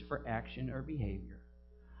standards for action or behavior,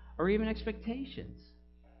 or even expectations.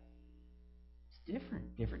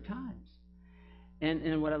 different times.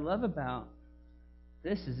 And what I love about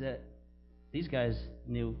this is that these guys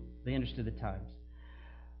they understood the times.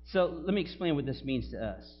 So let me explain what this means to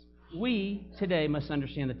us. We today must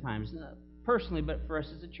understand the times, not personally, but for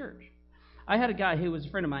us as a church. I had a guy who was a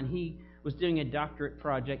friend of mine. He was doing a doctorate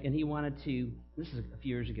project, and he wanted to, this is a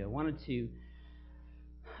few years ago, wanted to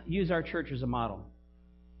use our church as a model.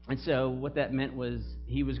 And so what that meant was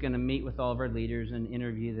he was going to meet with all of our leaders and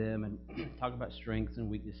interview them and talk about strengths and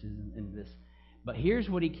weaknesses and this. But here's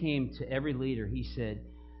what he came to every leader. He said,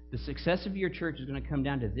 the success of your church is going to come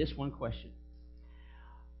down to this one question.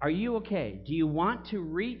 Are you okay? Do you want to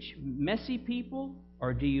reach messy people,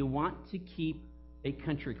 or do you want to keep a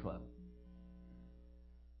country club?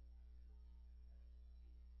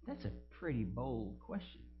 That's a pretty bold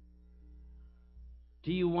question.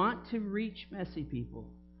 Do you want to reach messy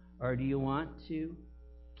people, or do you want to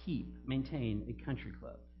maintain a country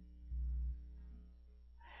club?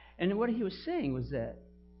 And what he was saying was that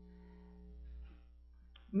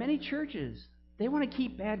many churches, they want to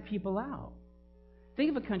keep bad people out.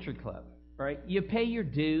 Think of a country club, right? You pay your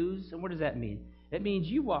dues, and what does that mean? It means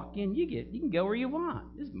you walk in, you can go where you want.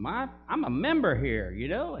 I'm a member here,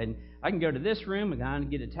 and I can go to this room, I can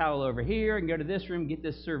get a towel over here, I can go to this room, get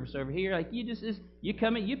this service over here. Like you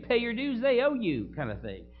come in, you pay your dues, they owe you, kind of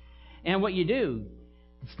thing. And what you do,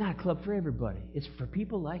 it's not a club for everybody. It's for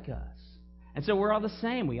people like us. And so we're all the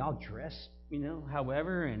same. We all dress,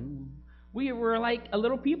 however, and we're like a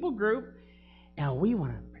little people group, and we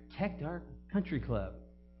want to protect our country club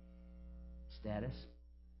status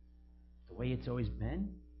the way it's always been.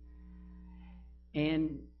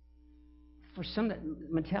 And for some, that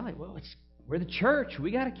mentality, we're the church.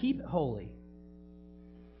 We got to keep it holy.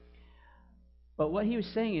 But what he was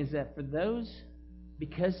saying is that for those,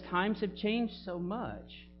 because times have changed so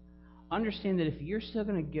much, understand that if you're still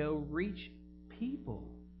going to go reach people,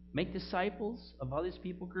 make disciples of all these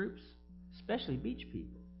people groups, especially beach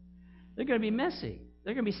people, they're going to be messy.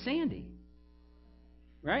 They're going to be sandy.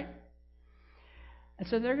 Right? And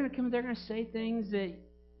so they're going to come, they're going to say things that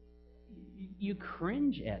you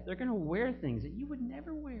cringe at. They're going to wear things that you would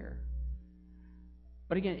never wear.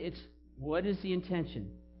 But again, it's what is the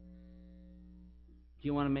intention? Do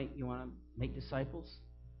you want to make disciples,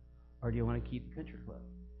 or do you want to keep the country club?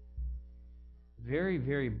 Very,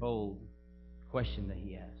 very bold question that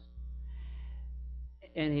he asked.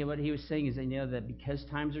 And what he was saying is, that because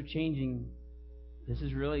times are changing, this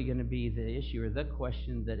is really going to be the issue or the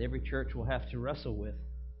question that every church will have to wrestle with.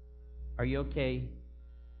 Are you okay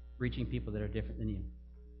reaching people that are different than you?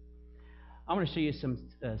 I want to show you some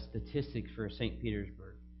statistics for St.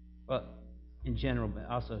 Petersburg. Well, in general, but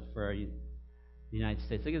also for the United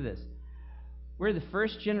States. Look at this. We're the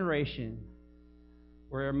first generation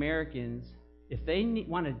where Americans, if they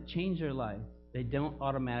want to change their life, they don't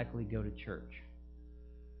automatically go to church.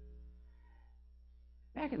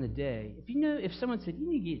 Back in the day, if someone said,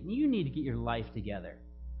 you need to get your life together.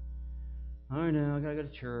 Oh no, I got to go to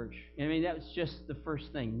church. That was just the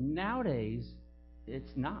first thing. Nowadays,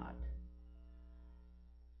 it's not.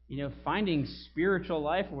 Finding spiritual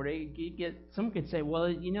life, where someone could say, well,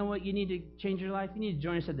 you know what, you need to change your life? You need to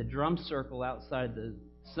join us at the drum circle outside the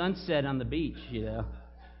Sunset on the beach,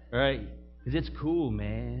 right? Because it's cool,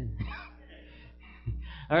 man.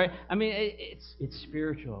 All right? It's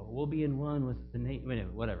spiritual. We'll be in one with the nature,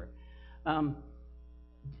 whatever.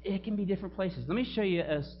 It can be different places. Let me show you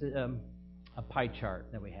a pie chart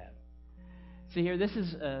that we have. See here, this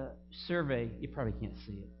is a survey. You probably can't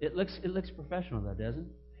see it. It looks professional, though, doesn't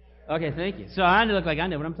it? Okay, thank you. So I look like I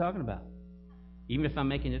know what I'm talking about, even if I'm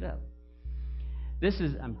making it up.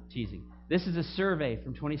 I'm teasing. This is a survey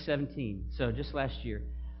from 2017, so just last year.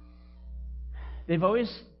 They've always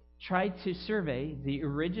tried to survey the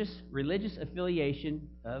religious affiliation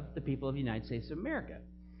of the people of the United States of America.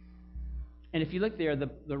 And if you look there,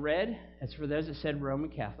 the red, that's for those that said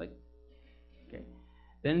Roman Catholic. Okay.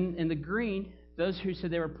 Then in the green, those who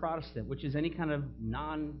said they were Protestant, which is any kind of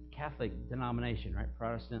non-Catholic denomination, right?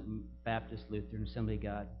 Protestant, Baptist, Lutheran, Assembly of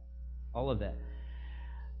God, all of that.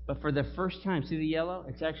 But for the first time, see the yellow?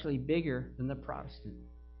 It's actually bigger than the Protestant.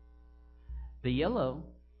 The yellow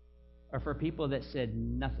are for people that said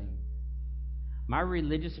nothing. My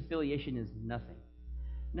religious affiliation is nothing.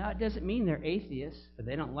 Now, it doesn't mean they're atheists, or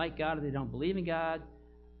they don't like God, or they don't believe in God,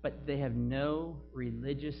 but they have no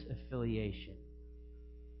religious affiliation.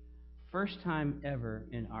 First time ever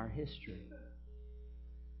in our history.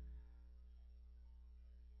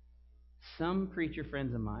 Some preacher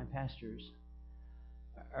friends of mine, pastors,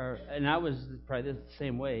 and I was probably the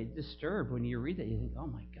same way, disturbed when you read that. You think, oh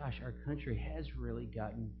my gosh, our country has really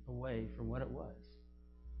gotten away from what it was.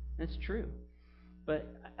 That's true.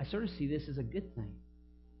 But I sort of see this as a good thing.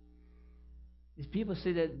 These people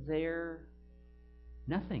say that they're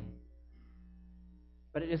nothing,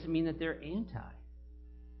 but it doesn't mean that they're anti.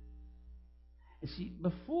 And see,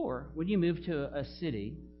 before, when you moved to a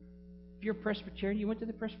city, if you're a Presbyterian, you went to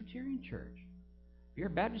the Presbyterian church. If you're a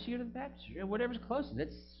Baptist, you go to the Baptist church. Whatever's closest.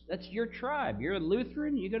 That's your tribe. You're a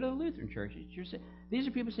Lutheran, you go to the Lutheran church. These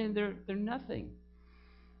are people saying they're nothing.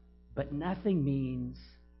 But nothing means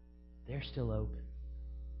they're still open.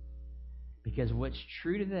 Because what's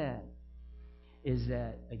true to that is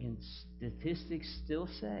that, again, statistics still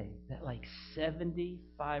say that like 75%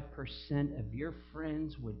 of your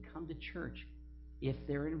friends would come to church if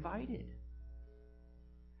they're invited.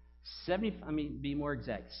 Be more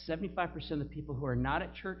exact, 75% of the people who are not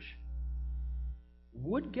at church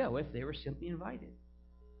would go if they were simply invited.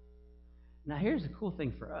 Now, here's the cool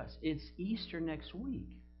thing for us. It's Easter next week.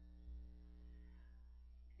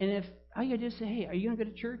 And if all you got to do is say, hey, are you going to go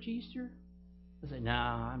to church Easter? I say, no,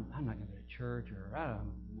 I'm not going to go to church, or I don't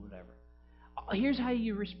know, whatever. Here's how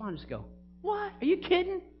you respond. Just go, what? Are you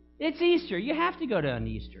kidding? It's Easter. You have to go to an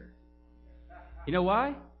Easter. You know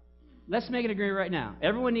why? Let's make an agreement right now.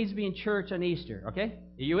 Everyone needs to be in church on Easter, okay?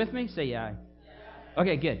 Are you with me? Say yeah.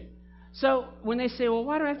 Okay, good. So when they say, well,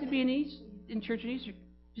 why do I have to be in church on Easter?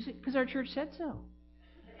 You say, because our church said so.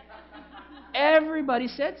 Everybody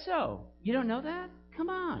said so. You don't know that? Come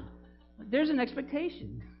on. There's an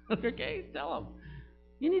expectation. Okay? Tell them.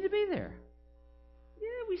 You need to be there.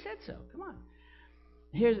 Yeah, we said so. Come on.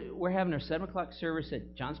 We're having our 7 o'clock service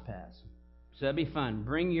at John's Pass. So that'd be fun.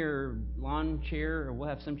 Bring your lawn chair, or we'll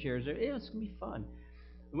have some chairs there. It's going to be fun.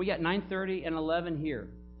 And we got 9:30 and 11 here.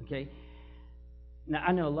 Okay? Now,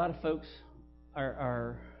 I know a lot of folks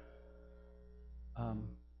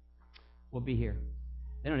will be here.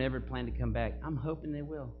 They don't ever plan to come back. I'm hoping they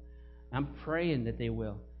will. I'm praying that they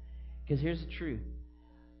will. Because here's the truth.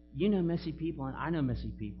 You know messy people, and I know messy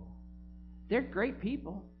people. They're great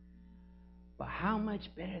people. But how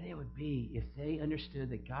much better they would be if they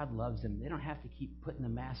understood that God loves them. They don't have to keep putting the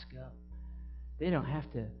mask up. They don't have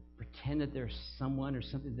to pretend that they're someone or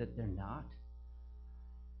something that they're not.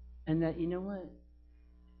 And that, you know what?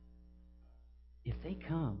 If they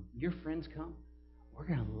come, your friends come, we're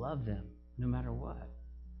going to love them no matter what.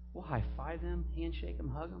 We'll high-five them, handshake them,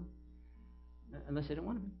 hug them. Unless they don't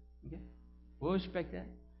want to be. Okay? We'll respect that.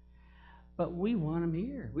 But we want them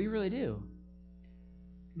here. We really do.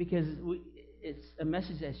 Because it's a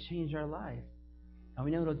message that's changed our life. And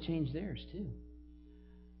we know it'll change theirs too.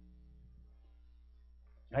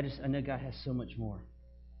 I know God has so much more.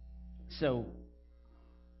 So,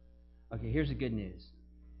 okay, here's the good news.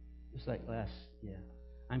 Just like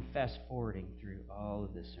I'm fast forwarding through all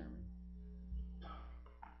of this sermon.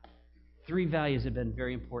 3 values have been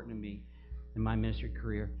very important to me in my ministry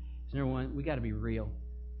career. So number 1, we got to be real.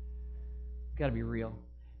 We got to be real.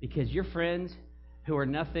 Because your friends who are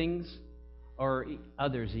nothings, or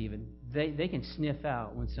others even, they can sniff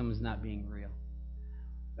out when someone's not being real.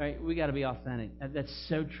 All right, we got to be authentic. That's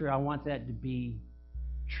so true. I want that to be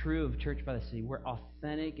true of Church by the Sea. We're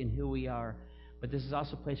authentic in who we are, but this is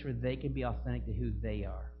also a place where they can be authentic to who they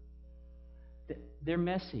are. They're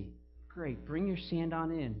messy. Great. Bring your sand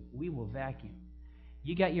on in. We will vacuum.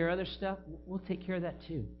 You got your other stuff? We'll take care of that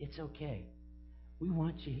too. It's okay. We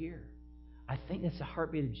want you here. I think that's the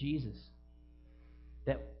heartbeat of Jesus.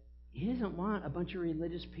 That He doesn't want a bunch of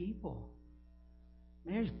religious people.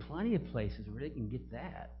 Man, there's plenty of places where they can get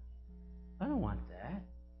that. I don't want that.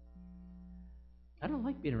 I don't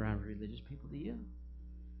like being around religious people, do you?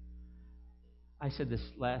 I said this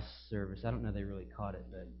last service. I don't know if they really caught it,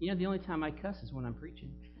 but the only time I cuss is when I'm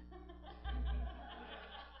preaching.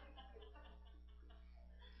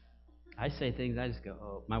 I say things, I just go,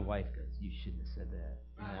 oh, my wife goes, you shouldn't have said that.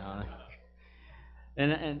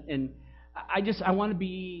 And I want to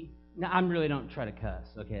be, now I really don't try to cuss,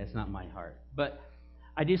 okay, that's not my heart. But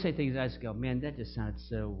I do say things, I just go, man, that just sounded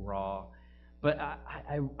so raw. But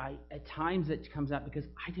I at times it comes out because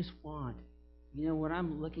I just want, when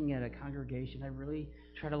I'm looking at a congregation, I really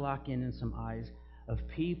try to lock in some eyes of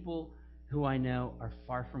people who I know are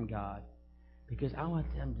far from God. Because I want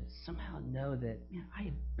them to somehow know that, I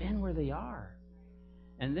have been where they are.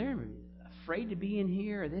 And they're afraid to be in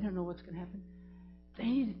here, or they don't know what's going to happen.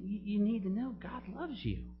 You need to know God loves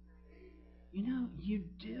you. You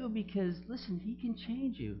do, because, listen, He can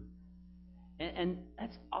change you. And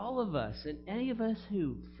that's all of us. And any of us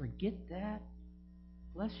who forget that,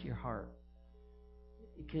 bless your heart.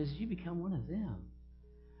 Because you become one of them.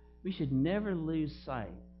 We should never lose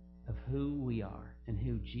sight of who we are and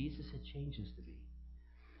who Jesus had changed us to be.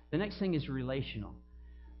 The next thing is relational,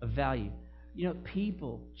 of value. You know,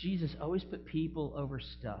 people, Jesus always put people over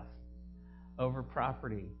stuff, over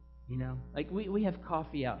property. You know, like we have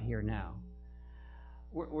coffee out here now.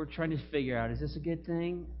 We're trying to figure out, is this a good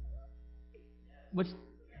thing? What's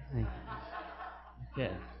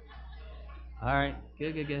good? All right,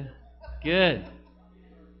 good.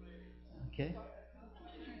 Okay,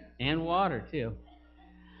 and water too.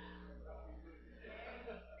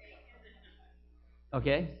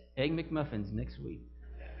 Okay, egg McMuffins next week.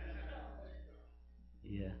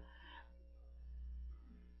 Yeah.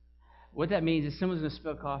 What that means is someone's going to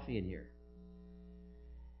spill coffee in here.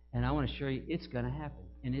 And I want to assure you, it's going to happen.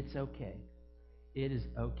 And it's okay. It is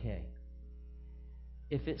okay.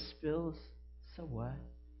 If it spills, so what?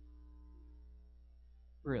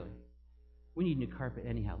 Really. We need new carpet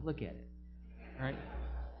anyhow. Look at it. All right?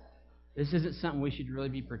 This isn't something we should really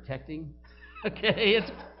be protecting. Okay?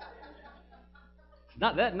 It's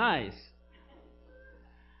not that nice.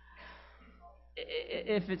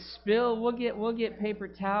 If it's spilled, we'll get paper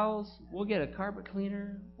towels. We'll get a carpet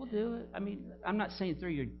cleaner. We'll do it. I mean, I'm not saying throw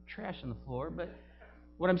your trash on the floor, but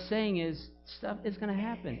what I'm saying is stuff is going to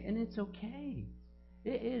happen, and it's okay.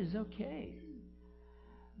 It is okay.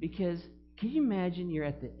 Because can you imagine you're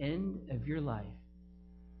at the end of your life,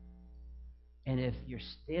 and if you're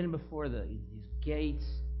standing before these gates,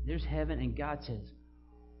 there's heaven, and God says,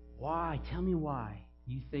 "Why? Tell me why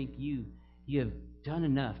you think you have done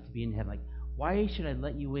enough to be in heaven. Like, why should I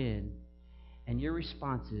let you in?" And your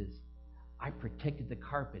response is, "I protected the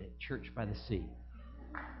carpet at Church by the Sea."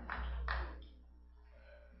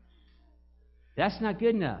 That's not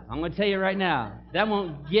good enough. I'm going to tell you right now. That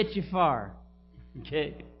won't get you far.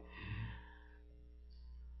 Okay?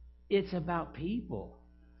 It's about people.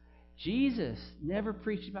 Jesus never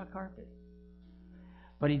preached about carpet.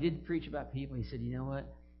 But he did preach about people. He said, you know what?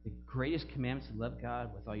 The greatest commandment is to love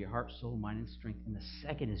God with all your heart, soul, mind, and strength. And the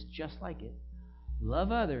second is just like it.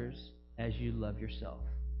 Love others as you love yourself.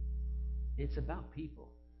 It's about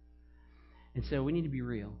people. And so we need to be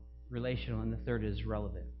real, relational, and the third is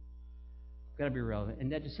relevant. We've got to be relevant.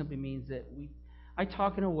 And that just simply means that I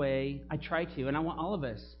talk in a way, I try to, and I want all of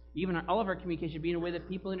us, even all of our communication, to be in a way that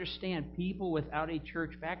people understand, people without a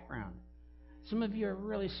church background. Some of you are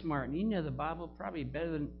really smart, and you know the Bible probably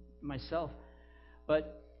better than myself.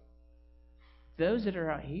 But those that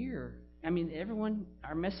are out here, I mean, everyone,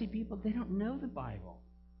 our messy people, they don't know the Bible.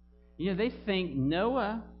 You know, they think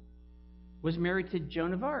Noah was married to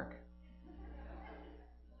Joan of Arc.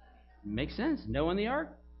 Makes sense. Noah and the Ark,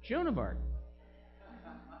 Joan of Arc.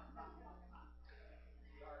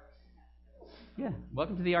 Yeah,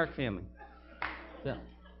 welcome to the Ark family. So,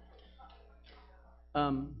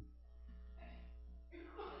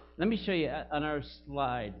 let me show you on our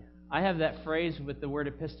slide. I have that phrase with the word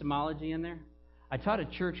epistemology in there. I taught a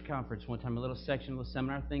church conference one time, a little section, a little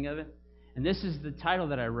seminar thing of it. And this is the title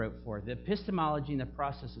that I wrote for it, The Epistemology and the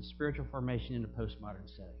Process of Spiritual Formation in a Postmodern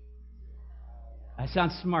Setting. I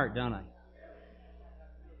sound smart, don't I?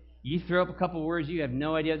 You throw up a couple words, you have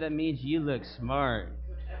no idea what that means, you look smart.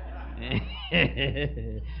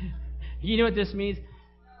 You know what this means?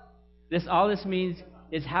 All this means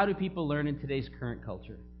is how do people learn in today's current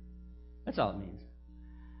culture? That's all it means.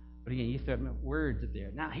 But again, you throw up words up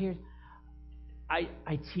there. Now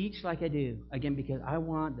I teach like I do, again, because I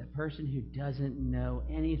want the person who doesn't know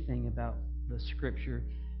anything about the Scripture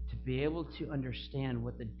to be able to understand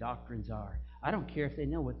what the doctrines are. I don't care if they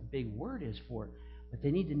know what the big word is for it, but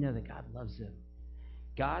they need to know that God loves them.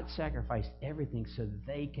 God sacrificed everything so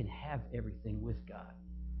they can have everything with God.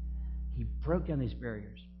 He broke down these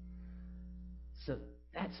barriers. So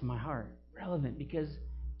that's my heart. Relevant, because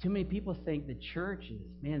too many people think the church is,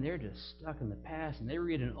 man, they're just stuck in the past, and they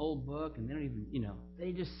read an old book, and they don't even,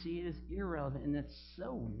 they just see it as irrelevant, and that's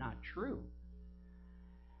so not true.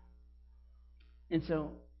 And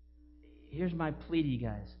so here's my plea to you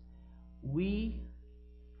guys. We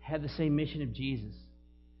have the same mission of Jesus,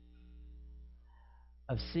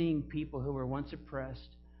 of seeing people who were once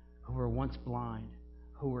oppressed, who were once blind,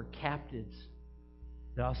 who were captives,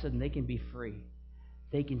 that all of a sudden they can be free.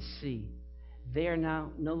 They can see. They are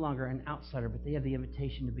now no longer an outsider, but they have the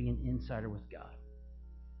invitation to be an insider with God.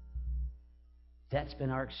 That's been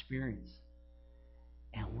our experience.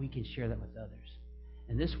 And we can share that with others.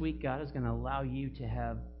 And this week, God is going to allow you to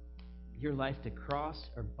have your life to cross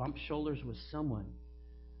or bump shoulders with someone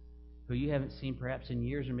who you haven't seen perhaps in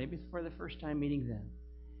years, or maybe for the first time meeting them.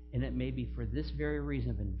 And it may be for this very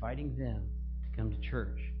reason of inviting them to come to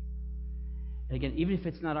church. And again, even if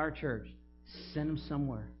it's not our church, send them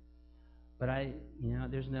somewhere. But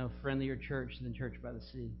there's no friendlier church than Church by the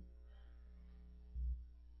Sea.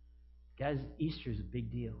 Guys, Easter is a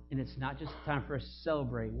big deal. And it's not just a time for us to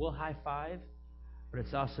celebrate. We'll high five, but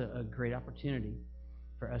it's also a great opportunity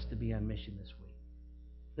for us to be on mission this week.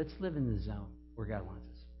 Let's live in the zone where God wants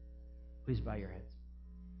us. Please bow your heads.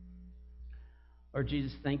 Lord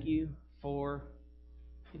Jesus, thank you for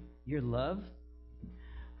your love,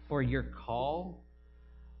 for your call,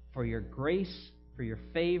 for your grace, for your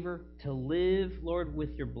favor to live, Lord,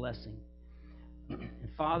 with your blessing. And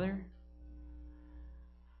Father,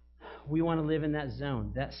 we want to live in that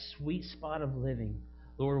zone, that sweet spot of living,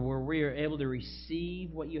 Lord, where we are able to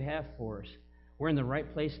receive what you have for us. We're in the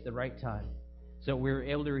right place at the right time. So we're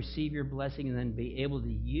able to receive your blessing and then be able to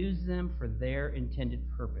use them for their intended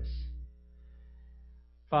purpose.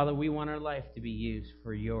 Father, we want our life to be used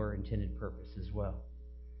for your intended purpose as well.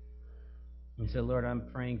 And so, Lord, I'm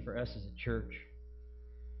praying for us as a church.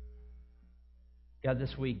 God,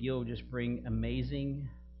 this week you'll just bring amazing,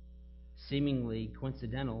 seemingly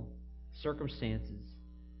coincidental circumstances.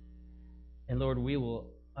 And Lord, we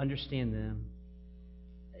will understand them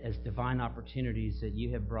as divine opportunities that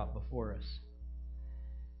you have brought before us.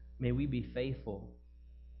 May we be faithful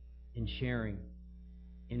in sharing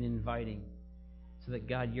and inviting so that,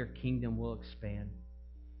 God, your kingdom will expand.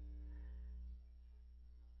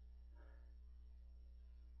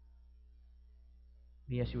 Let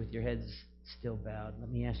me ask you, with your heads still bowed,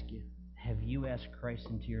 let me ask you, have you asked Christ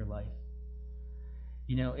into your life?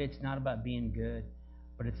 You know, it's not about being good,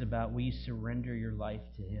 but it's about, will you surrender your life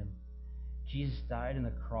to him? Jesus died on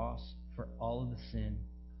the cross for all of the sin,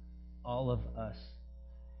 all of us.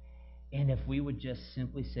 And if we would just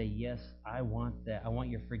simply say, yes, I want that. I want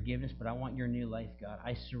your forgiveness, but I want your new life, God.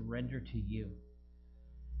 I surrender to you.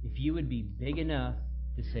 If you would be big enough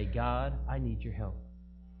to say, God, I need your help.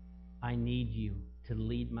 I need you to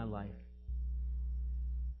lead my life.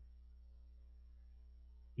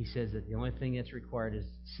 He says that the only thing that's required is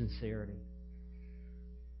sincerity.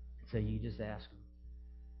 So you just ask him.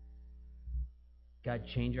 God,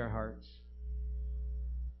 change our hearts.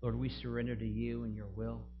 Lord, we surrender to you and your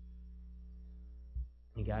will.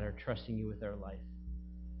 And God, are trusting you with our life.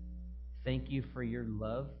 Thank you for your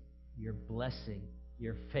love, your blessing,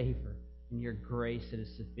 your favor, and your grace that is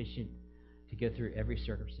sufficient to go through every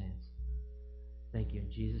circumstance. Thank you. In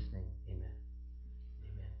Jesus' name, amen.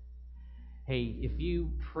 Amen. Hey, if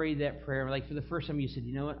you prayed that prayer, like for the first time you said,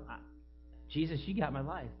 you know what, Jesus, you got my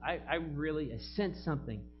life. I sensed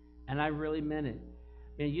something, and I really meant it.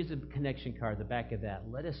 Man, use the connection card, the back of that.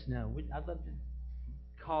 Let us know. I'd love to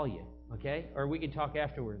call you, okay? Or we can talk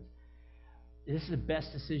afterwards. This is the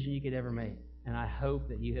best decision you could ever make, and I hope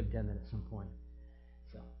that you have done that at some point.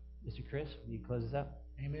 So, Mr. Chris, will you close us up?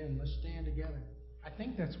 Amen. Let's stand together. I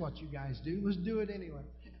think that's what you guys do. Let's do it anyway.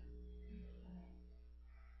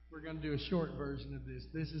 We're going to do a short version of this.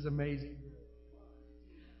 This is amazing.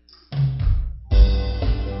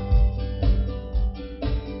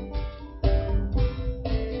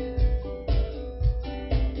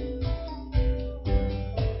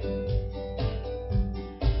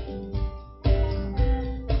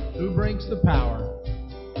 Who breaks the power?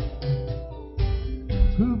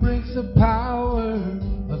 Who breaks the power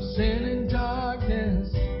of sin and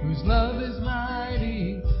darkness? Whose love is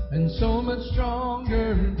mighty and so much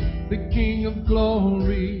stronger? The King of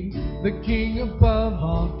glory, the King above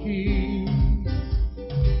all kings.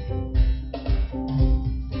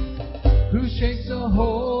 Who shakes the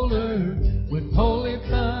whole earth with holy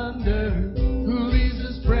thunder? Who leaves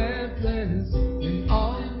us breathless in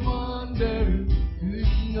awe and wonder? The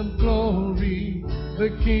King of glory, the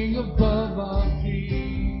King above all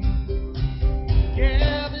kings.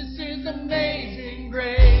 Yeah, this is amazing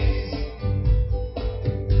grace.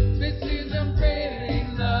 This is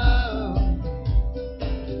unfailing love.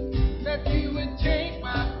 That you would take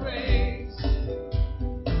my praise.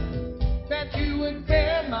 That you would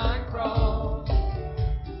bear my cross.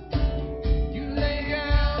 You lay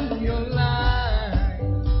down your life.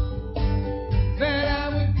 That I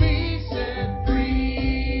would be set free.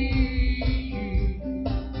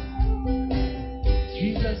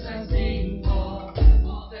 Jesus, I sing for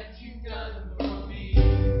all that you've done for me.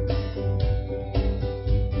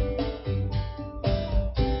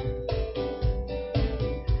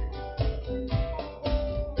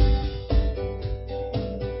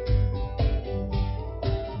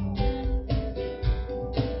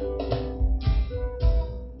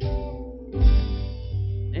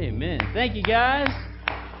 Amen. Thank you, guys.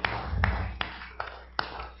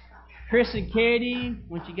 Chris and Katy,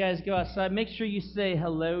 once you guys go outside, make sure you say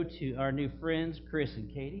hello to our new friends, Chris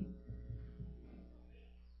and Katy.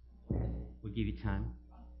 We'll give you time.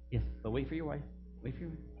 Yes, but wait for your wife. Wait for your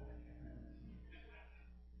wife.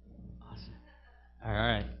 Awesome. All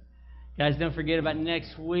right. Guys, don't forget about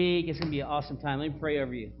next week. It's going to be an awesome time. Let me pray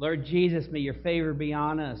over you. Lord Jesus, may your favor be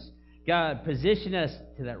on us. God, position us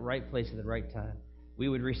to that right place at the right time. We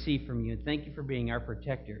would receive from you. And thank you for being our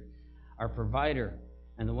protector, our provider,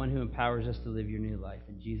 and the one who empowers us to live your new life.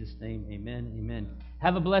 In Jesus' name, amen. Amen.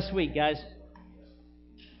 Have a blessed week, guys.